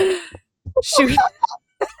 Desmond. Sorry.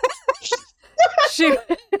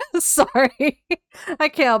 I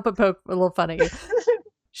can't help but poke a little fun at you.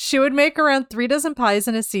 She would make around 3 dozen pies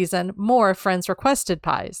in a season, more if friends requested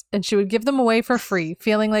pies, and she would give them away for free,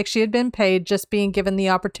 feeling like she had been paid just being given the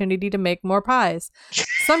opportunity to make more pies.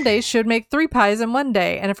 Some days she would make 3 pies in one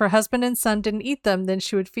day, and if her husband and son didn't eat them, then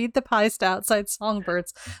she would feed the pies to outside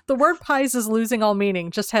songbirds. The word pies is losing all meaning,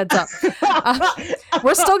 just heads up.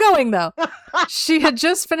 We're still going, though. She had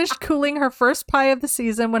just finished cooling her first pie of the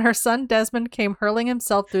season when her son Desmond came hurling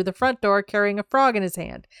himself through the front door carrying a frog in his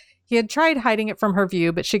hand. He had tried hiding it from her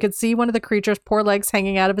view, but she could see one of the creature's poor legs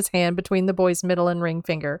hanging out of his hand between the boy's middle and ring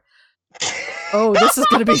finger. Oh, this is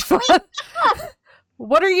going to be fun.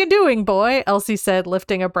 What are you doing, boy? Elsie said,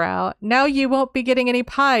 lifting a brow. Now you won't be getting any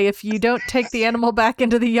pie if you don't take the animal back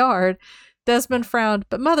into the yard. Desmond frowned.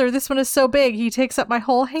 But mother, this one is so big, he takes up my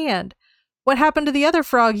whole hand. What happened to the other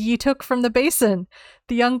frog ye took from the basin?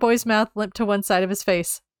 The young boy's mouth limped to one side of his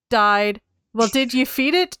face. Died. Well, did you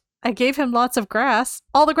feed it? I gave him lots of grass.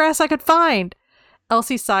 All the grass I could find.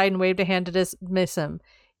 Elsie sighed and waved a hand to dismiss him.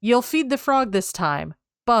 You'll feed the frog this time.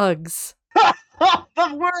 Bugs.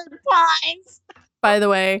 The word pies. By the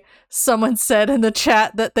way, someone said in the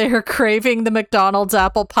chat that they are craving the McDonald's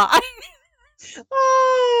apple pie.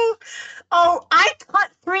 Oh, I cut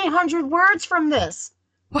 300 words from this.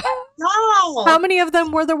 No. How many of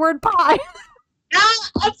them were the word pie?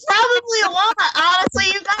 Probably a lot. Honestly,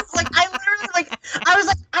 you guys, I was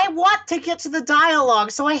like, I want to get to the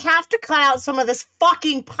dialogue, so I have to cut out some of this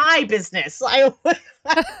fucking pie business.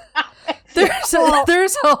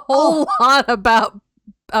 There's a whole lot about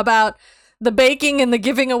the baking and the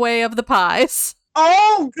giving away of the pies.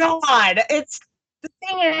 Oh God! The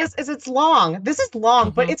thing is it's long. This is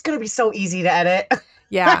long, but it's gonna be so easy to edit.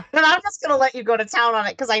 Yeah, and I'm just gonna let you go to town on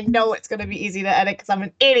it because I know it's gonna be easy to edit because I'm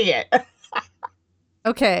an idiot.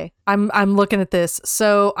 Okay, I'm looking at this.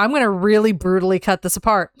 So I'm going to really brutally cut this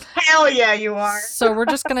apart. Hell yeah, you are. So we're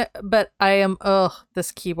just going to, but I am,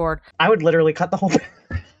 this keyboard. I would literally cut the whole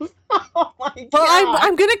Oh my God. Well,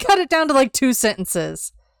 I'm going to cut it down to like 2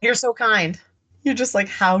 sentences. You're so kind. You're just like,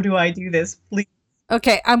 how do I do this? Please.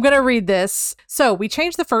 Okay, I'm going to read this. So we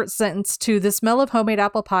changed the first sentence to the smell of homemade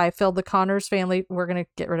apple pie filled the Connors family. We're going to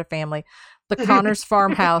get rid of family. The Connors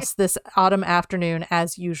farmhouse this autumn afternoon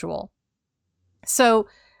as usual. So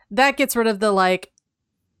that gets rid of the like,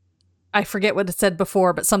 I forget what it said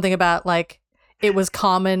before, but something about like it was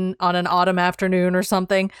common on an autumn afternoon or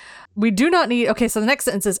something. We do not need. Okay, so the next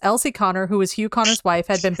sentence is Elsie Connor, who was Hugh Connor's wife,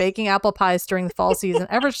 had been baking apple pies during the fall season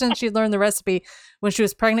ever since she learned the recipe when she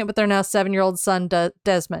was pregnant with their now 7-year-old son,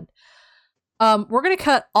 Desmond. We're going to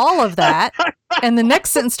cut all of that. And the next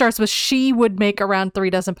sentence starts with she would make around 3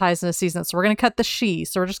 dozen pies in a season. So we're going to cut the she.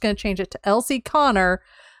 So we're just going to change it to Elsie Connor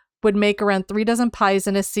would make around 3 dozen pies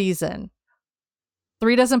in a season.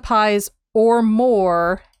 3 dozen pies or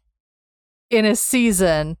more in a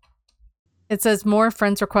season. It says more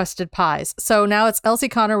friends requested pies. So now it's Elsie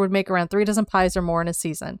Connor would make around 3 dozen pies or more in a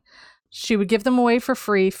season. She would give them away for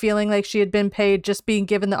free, feeling like she had been paid just being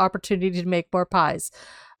given the opportunity to make more pies.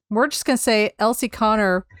 We're just going to say Elsie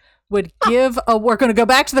Connor would give we're going to go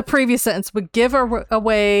back to the previous sentence, would give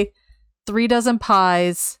away 3 dozen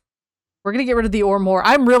pies. We're going to get rid of the or more.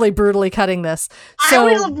 I'm really brutally cutting this. So, I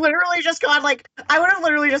would have literally just gone like, I would have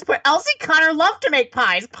literally just put Elsie Connor loved to make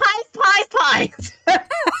pies. Pies.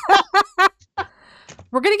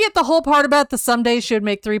 We're going to get the whole part about the some days she would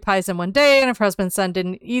make 3 pies in one day, and if her husband's son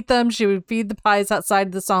didn't eat them, she would feed the pies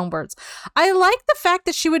outside the songbirds. I like the fact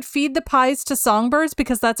that she would feed the pies to songbirds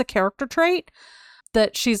because that's a character trait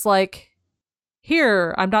that she's like,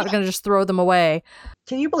 here, I'm not going to just throw them away.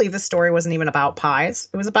 Can you believe this story wasn't even about pies?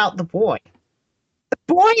 It was about the boy. The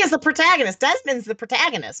boy is the protagonist. Desmond's the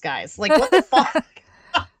protagonist, guys. Like, what the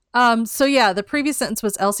fuck? So yeah, the previous sentence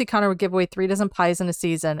was Elsie Connor would give away 3 dozen pies in a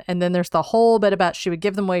season. And then there's the whole bit about she would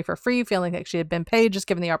give them away for free, feeling like she had been paid, just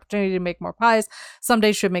given the opportunity to make more pies. Some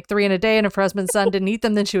days she would make 3 in a day. And if her husband's son didn't eat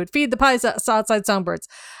them, then she would feed the pies outside songbirds.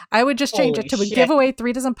 I would just change it to would give away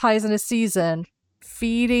 3 dozen pies in a season,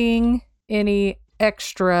 feeding any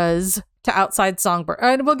extras to outside songbirds.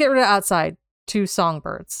 And we'll get rid of outside to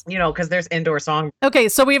songbirds. You know, because there's indoor songbirds. Okay,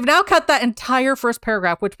 so we've now cut that entire first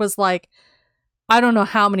paragraph, which was like, I don't know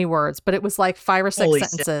how many words, but it was like 5 or 6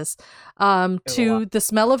 sentences. To the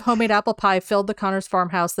smell of homemade apple pie filled the Connors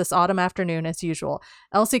farmhouse this autumn afternoon as usual.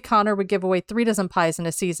 Elsie Connor would give away 3 dozen pies in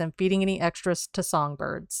a season, feeding any extras to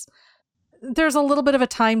songbirds. There's a little bit of a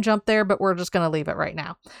time jump there, but we're just going to leave it right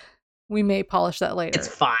now. We may polish that later. It's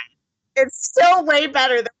fine. It's still way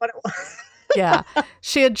better than what it was. Yeah.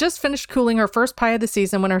 She had just finished cooling her first pie of the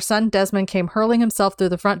season when her son Desmond came hurling himself through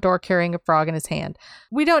the front door carrying a frog in his hand.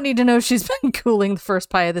 We don't need to know she's been cooling the first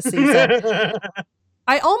pie of the season.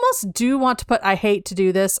 I almost do want to put, I hate to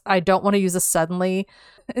do this. I don't want to use a suddenly.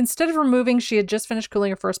 Instead of removing, she had just finished cooling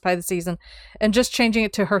her first pie of the season and just changing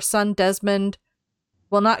it to her son Desmond,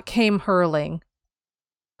 well, not came hurling,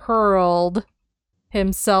 hurled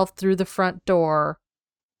himself through the front door.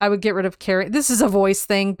 I would get rid of carry. This is a voice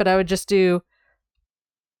thing, but I would just do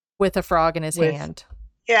with a frog in his hand.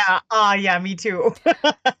 Yeah. Yeah, me too.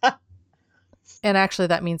 And actually,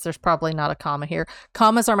 that means there's probably not a comma here.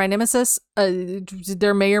 Commas are my nemesis.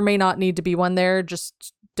 There may or may not need to be one there.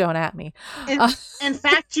 Just don't at me. In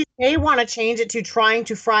fact, you may want to change it to trying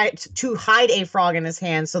to hide a frog in his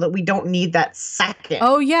hand so that we don't need that second.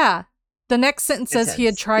 Oh, yeah. The next sentence says he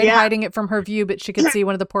had tried hiding it from her view, but she could see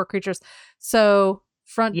one of the poor creatures. So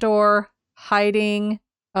front door, hiding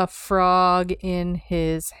a frog in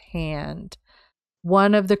his hand.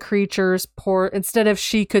 One of the creature's poor, instead of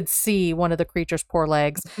she could see one of the creature's poor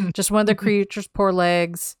legs, just one of the creature's poor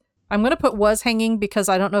legs. I'm going to put was hanging because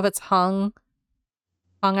I don't know if it's hung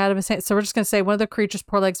out of his hand. So we're just going to say one of the creature's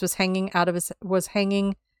poor legs was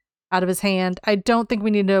hanging out of his hand. I don't think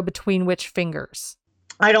we need to know between which fingers.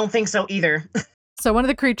 I don't think so either. So one of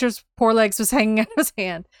the creature's poor legs was hanging out of his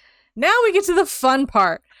hand. Now we get to the fun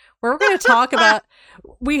part where we're going to talk about,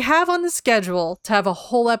 we have on the schedule to have a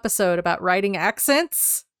whole episode about writing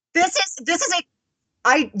accents. This is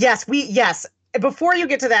yes. Before you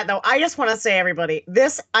get to that though, I just want to say, everybody,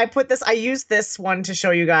 I used this one to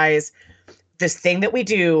show you guys this thing that we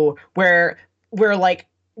do where we're like,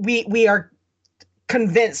 we are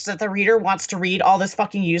convinced that the reader wants to read all this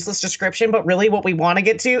fucking useless description, but really what we want to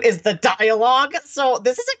get to is the dialogue. So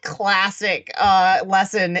this is a classic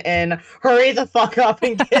lesson in hurry the fuck up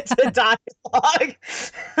and get to dialogue.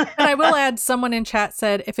 And I will add, someone in chat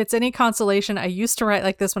said, if it's any consolation, I used to write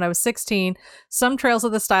like this when I was 16. Some trails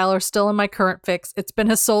of the style are still in my current fix. It's been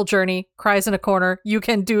a soul journey. Cries in a corner. You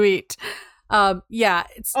can do it. Yeah.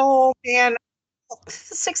 Oh man,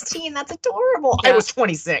 16. That's adorable. Yeah. I was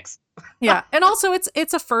 26. Yeah. And also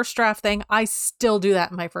it's a first draft thing. I still do that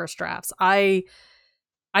in my first drafts. I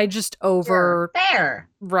just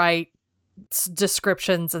write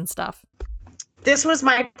descriptions and stuff. This was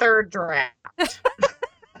my third draft.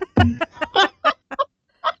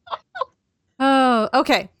 Oh,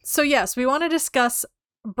 okay. So yes, we want to discuss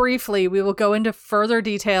briefly, we will go into further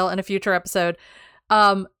detail in a future episode,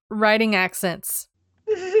 writing accents.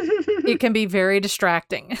 It can be very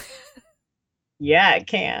distracting. Yeah, it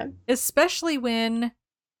can. Especially when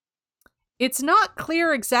it's not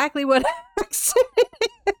clear exactly what accent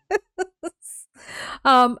it is.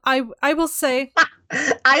 I will say,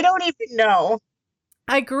 I don't even know.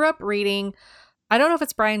 I grew up reading, I don't know if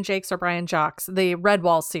it's Brian Jakes or Brian Jocks, the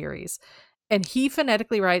Redwall series, and he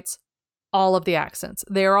phonetically writes all of the accents.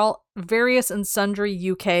 They're all various and sundry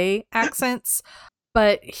UK accents,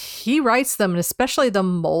 but he writes them, and especially the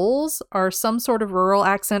moles are some sort of rural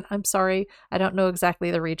accent. I'm sorry, I don't know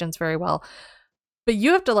exactly the regions very well, but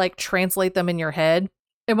you have to like translate them in your head.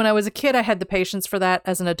 And when I was a kid, I had the patience for that.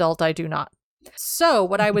 As an adult, I do not. So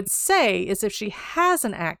what I would say is, if she has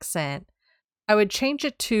an accent, I would change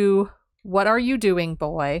it to, "What are you doing,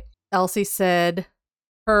 boy?" Elsie said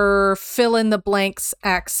her fill in the blanks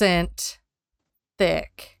accent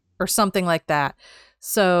thick, or something like that.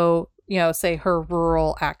 So, say her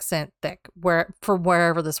rural accent thick, from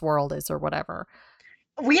wherever this world is or whatever.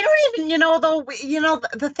 We don't even, though,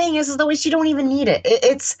 the thing is though, you don't even need it.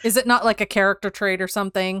 Is it not like a character trait or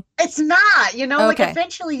something? It's not, like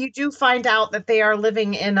eventually you do find out that they are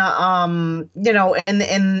living in a,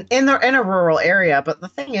 in a rural area. But the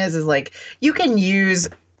thing is like, you can use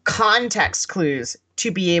context clues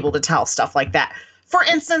to be able to tell stuff like that. For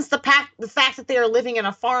instance, the fact that they are living in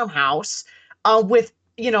a farmhouse, with,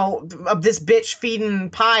 this bitch feeding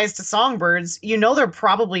pies to songbirds, they're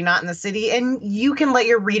probably not in the city, and you can let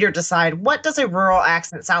your reader decide, what does a rural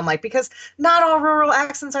accent sound like? Because not all rural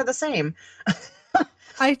accents are the same.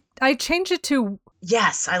 I changed it to...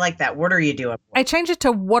 Yes, I like that. What are you doing? I changed it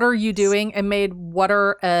to "what are you doing?" and made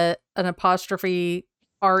 "water" an apostrophe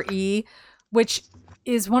RE, which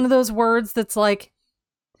is one of those words that's like,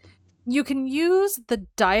 you can use the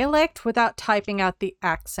dialect without typing out the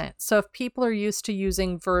accent. So if people are used to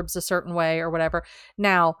using verbs a certain way or whatever.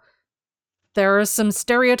 Now, there are some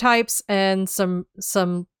stereotypes and some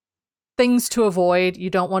things to avoid. You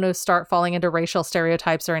don't want to start falling into racial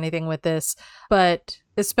stereotypes or anything with this, but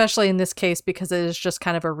especially in this case, because it is just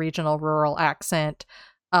kind of a regional rural accent.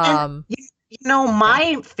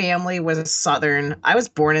 My family was Southern. I was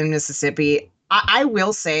born in Mississippi. I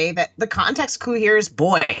will say that the context clue here is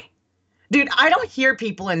boy. Dude, I don't hear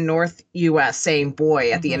people in North US saying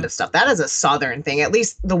boy at the end of stuff. That is a Southern thing, at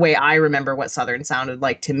least the way I remember what Southern sounded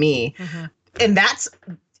like to me. Mm-hmm. And that's,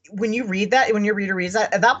 when you read that, when your reader reads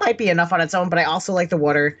that, that might be enough on its own, but I also like the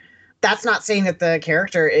water. That's not saying that the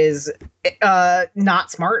character is not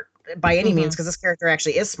smart by any means, because this character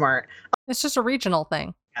actually is smart. It's just a regional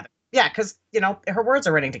thing. Yeah, because, her words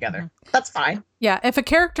are running together. Mm-hmm. That's fine. Yeah, if a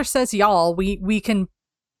character says y'all, we can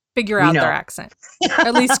figure out their accent,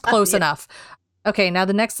 at least close enough. Okay, now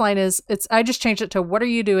the next line is, I just changed it to "what are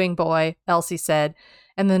you doing, boy?" Elsie said.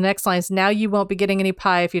 And the next line is, "Now you won't be getting any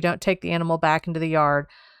pie if you don't take the animal back into the yard."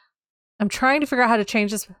 I'm trying to figure out how to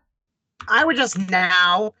change this. I would just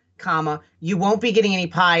 "now, comma, you won't be getting any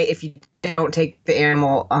pie if you don't take the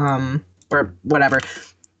animal, or whatever."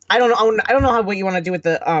 I don't know what you want to do with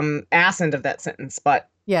the ass end of that sentence, but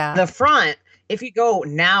yeah, the front, if you go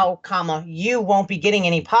 "now, comma, you won't be getting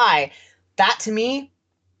any pie," that to me,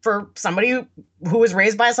 for somebody who was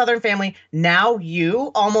raised by a Southern family, "now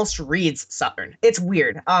you" almost reads Southern. It's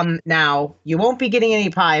weird. "Now you won't be getting any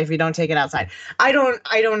pie if you don't take it outside." I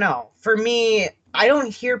don't know. For me, I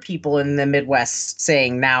don't hear people in the Midwest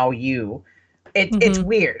saying "now you." It's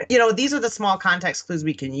weird. You know, these are the small context clues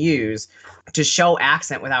we can use to show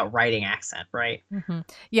accent without writing accent, right?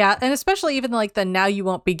 Yeah, and especially even like the now you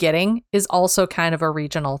won't be getting is also kind of a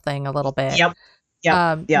regional thing a little bit. Yep.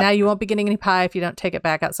 Now you won't be getting any pie if you don't take it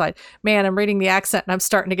back outside. Man, I'm reading the accent and I'm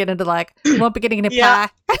starting to get into like, you won't be getting any pie.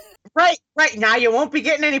 Right. Now you won't be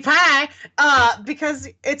getting any pie, because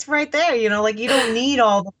it's right there. You know, like you don't need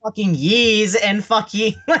all the fucking yees and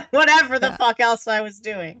fucking whatever the fuck else I was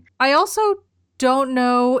doing. I also don't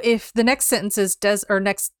know if the next sentence is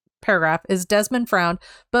next paragraph is Desmond frowned,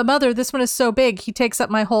 but mother, this one is so big, he takes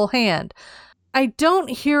up my whole hand. I don't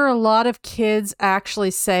hear a lot of kids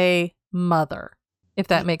actually say mother, if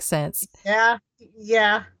that makes sense. Yeah.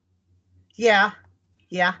 Yep.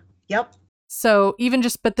 So even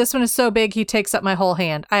but this one is so big, he takes up my whole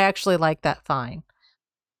hand. I actually like that fine.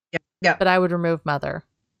 Yep. But I would remove mother.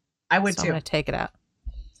 I would too. I'm going to take it out.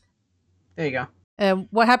 There you go. And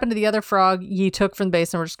what happened to the other frog ye took from the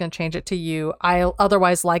basin? We're just going to change it to you. I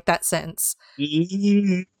otherwise like that sentence.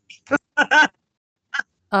 And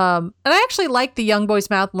I actually like the young boy's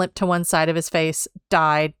mouth limped to one side of his face,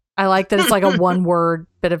 died. I like that it's like a one word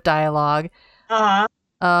bit of dialogue. Uh-huh.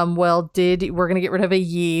 We're going to get rid of a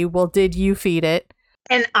ye. Well, did you feed it?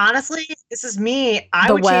 And honestly, this is me.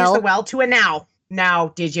 I would change the well to a now. Now,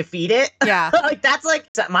 did you feed it? Yeah. Like that's like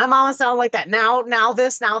my mama sounded like that. Now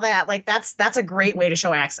this, now that. Like that's a great way to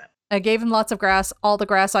show accent. I gave him lots of grass, all the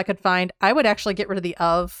grass I could find. I would actually get rid of the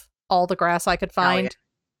all the grass I could find.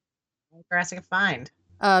 All the grass I could find.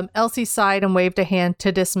 Elsie sighed and waved a hand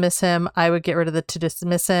to dismiss him. I would get rid of the to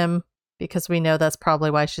dismiss him because we know that's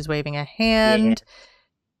probably why she's waving a hand. Yeah.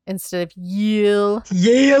 Instead of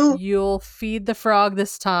you'll feed the frog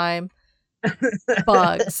this time.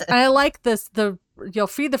 Bugs. I like this. You'll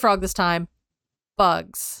feed the frog this time.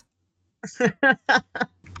 Bugs.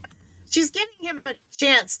 She's giving him a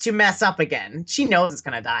chance to mess up again. She knows it's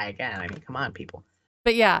gonna die again. I mean, come on, people.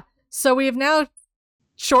 But yeah, so we have now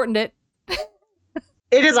shortened it.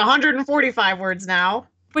 It is 145 words now.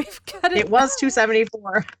 We've cut it. It was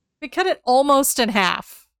 274. We cut it almost in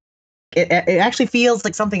half. It actually feels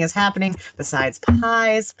like something is happening besides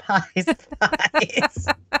pies.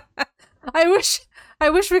 I wish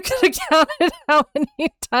we could have counted how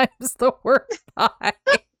many times the word pie.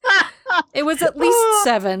 It was at least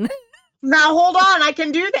 7. Now hold on, I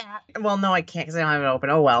can do that. Well, no, I can't because I don't have it open.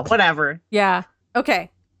 Oh well, whatever. Yeah.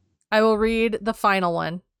 Okay. I will read the final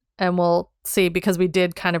one and we'll see because we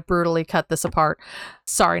did kind of brutally cut this apart.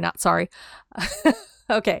 Sorry, not sorry.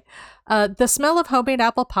 Okay. The smell of homemade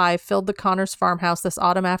apple pie filled the Connors farmhouse this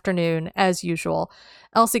autumn afternoon, as usual.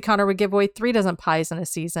 Elsie Connor would give away 3 dozen pies in a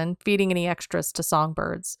season, feeding any extras to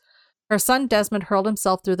songbirds. Her son Desmond hurled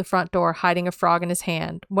himself through the front door, hiding a frog in his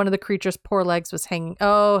hand. One of the creature's poor legs was hanging.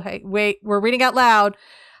 Oh, hey, wait, we're reading out loud.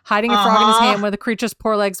 Hiding a frog in his hand, one of the creature's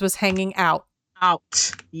poor legs was hanging out.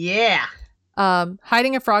 Out. Yeah.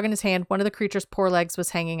 Hiding a frog in his hand, one of the creature's poor legs was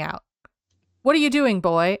hanging out. What are you doing,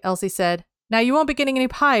 boy? Elsie said. Now you won't be getting any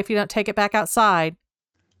pie if you don't take it back outside.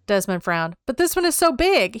 Desmond frowned. But this one is so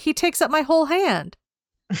big. He takes up my whole hand.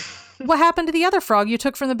 What happened to the other frog you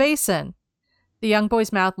took from the basin? The young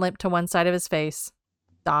boy's mouth limped to one side of his face.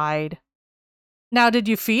 Died. Now did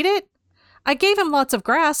you feed it? I gave him lots of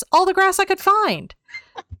grass, all the grass I could find.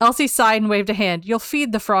 Elsie sighed and waved a hand. You'll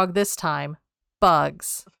feed the frog this time.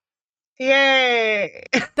 Bugs. Yay!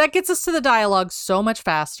 That gets us to the dialogue so much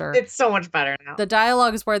faster. It's so much better now. The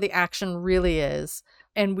dialogue is where the action really is.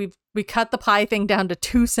 And we cut the pie thing down to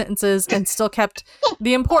 2 sentences and still kept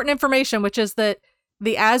the important information, which is that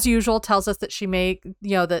the as usual tells us that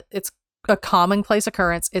that it's a commonplace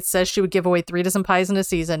occurrence. It says she would give away 3 dozen pies in a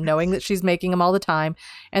season, knowing that she's making them all the time.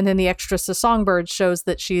 And then the extras to songbirds shows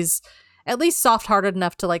that she's at least soft-hearted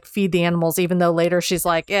enough to like feed the animals, even though later she's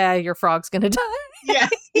like, yeah, your frog's gonna die.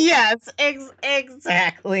 Yes,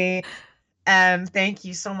 exactly. Thank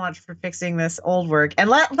you so much for fixing this old work, and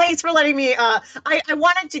thanks for letting me. I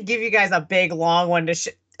wanted to give you guys a big long one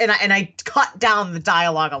to and I cut down the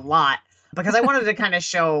dialogue a lot because I wanted to kind of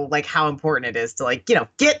show like how important it is to like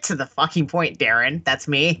get to the fucking point. Darren, that's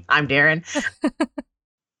me. I'm Darren.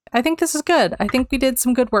 I think this is good. I think we did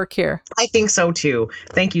some good work here. I think so too.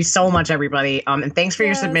 Thank you so much, everybody. And thanks for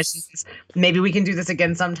your submissions. Maybe we can do this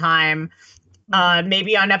again sometime.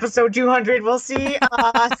 Maybe on episode 200, we'll see.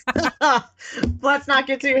 Let's not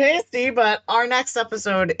get too hasty, but our next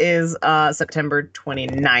episode is September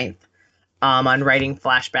 29th on writing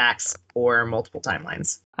flashbacks or multiple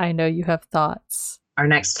timelines. I know you have thoughts. Our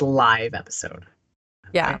next live episode.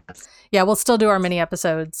 Yeah. Yeah, we'll still do our mini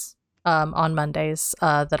episodes on Mondays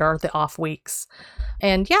that are the off weeks.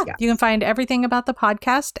 And yeah, you can find everything about the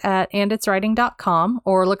podcast at anditswriting.com,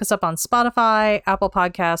 or look us up on Spotify, Apple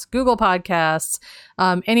Podcasts, Google Podcasts,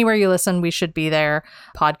 anywhere you listen, we should be there.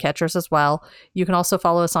 Podcatchers as well. You can also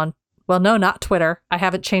follow us on, well, no, not Twitter. I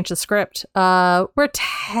haven't changed the script. We're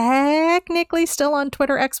technically still on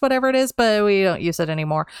Twitter, X, whatever it is, but we don't use it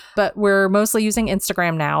anymore. But we're mostly using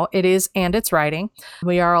Instagram now. It is And It's Writing.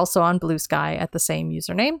 We are also on Blue Sky at the same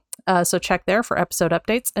username. So check there for episode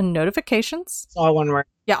updates and notifications. It's all one word.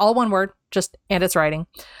 Yeah, all one word, just And It's Writing.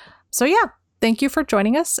 So yeah, thank you for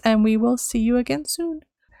joining us, and we will see you again soon.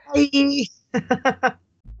 Bye.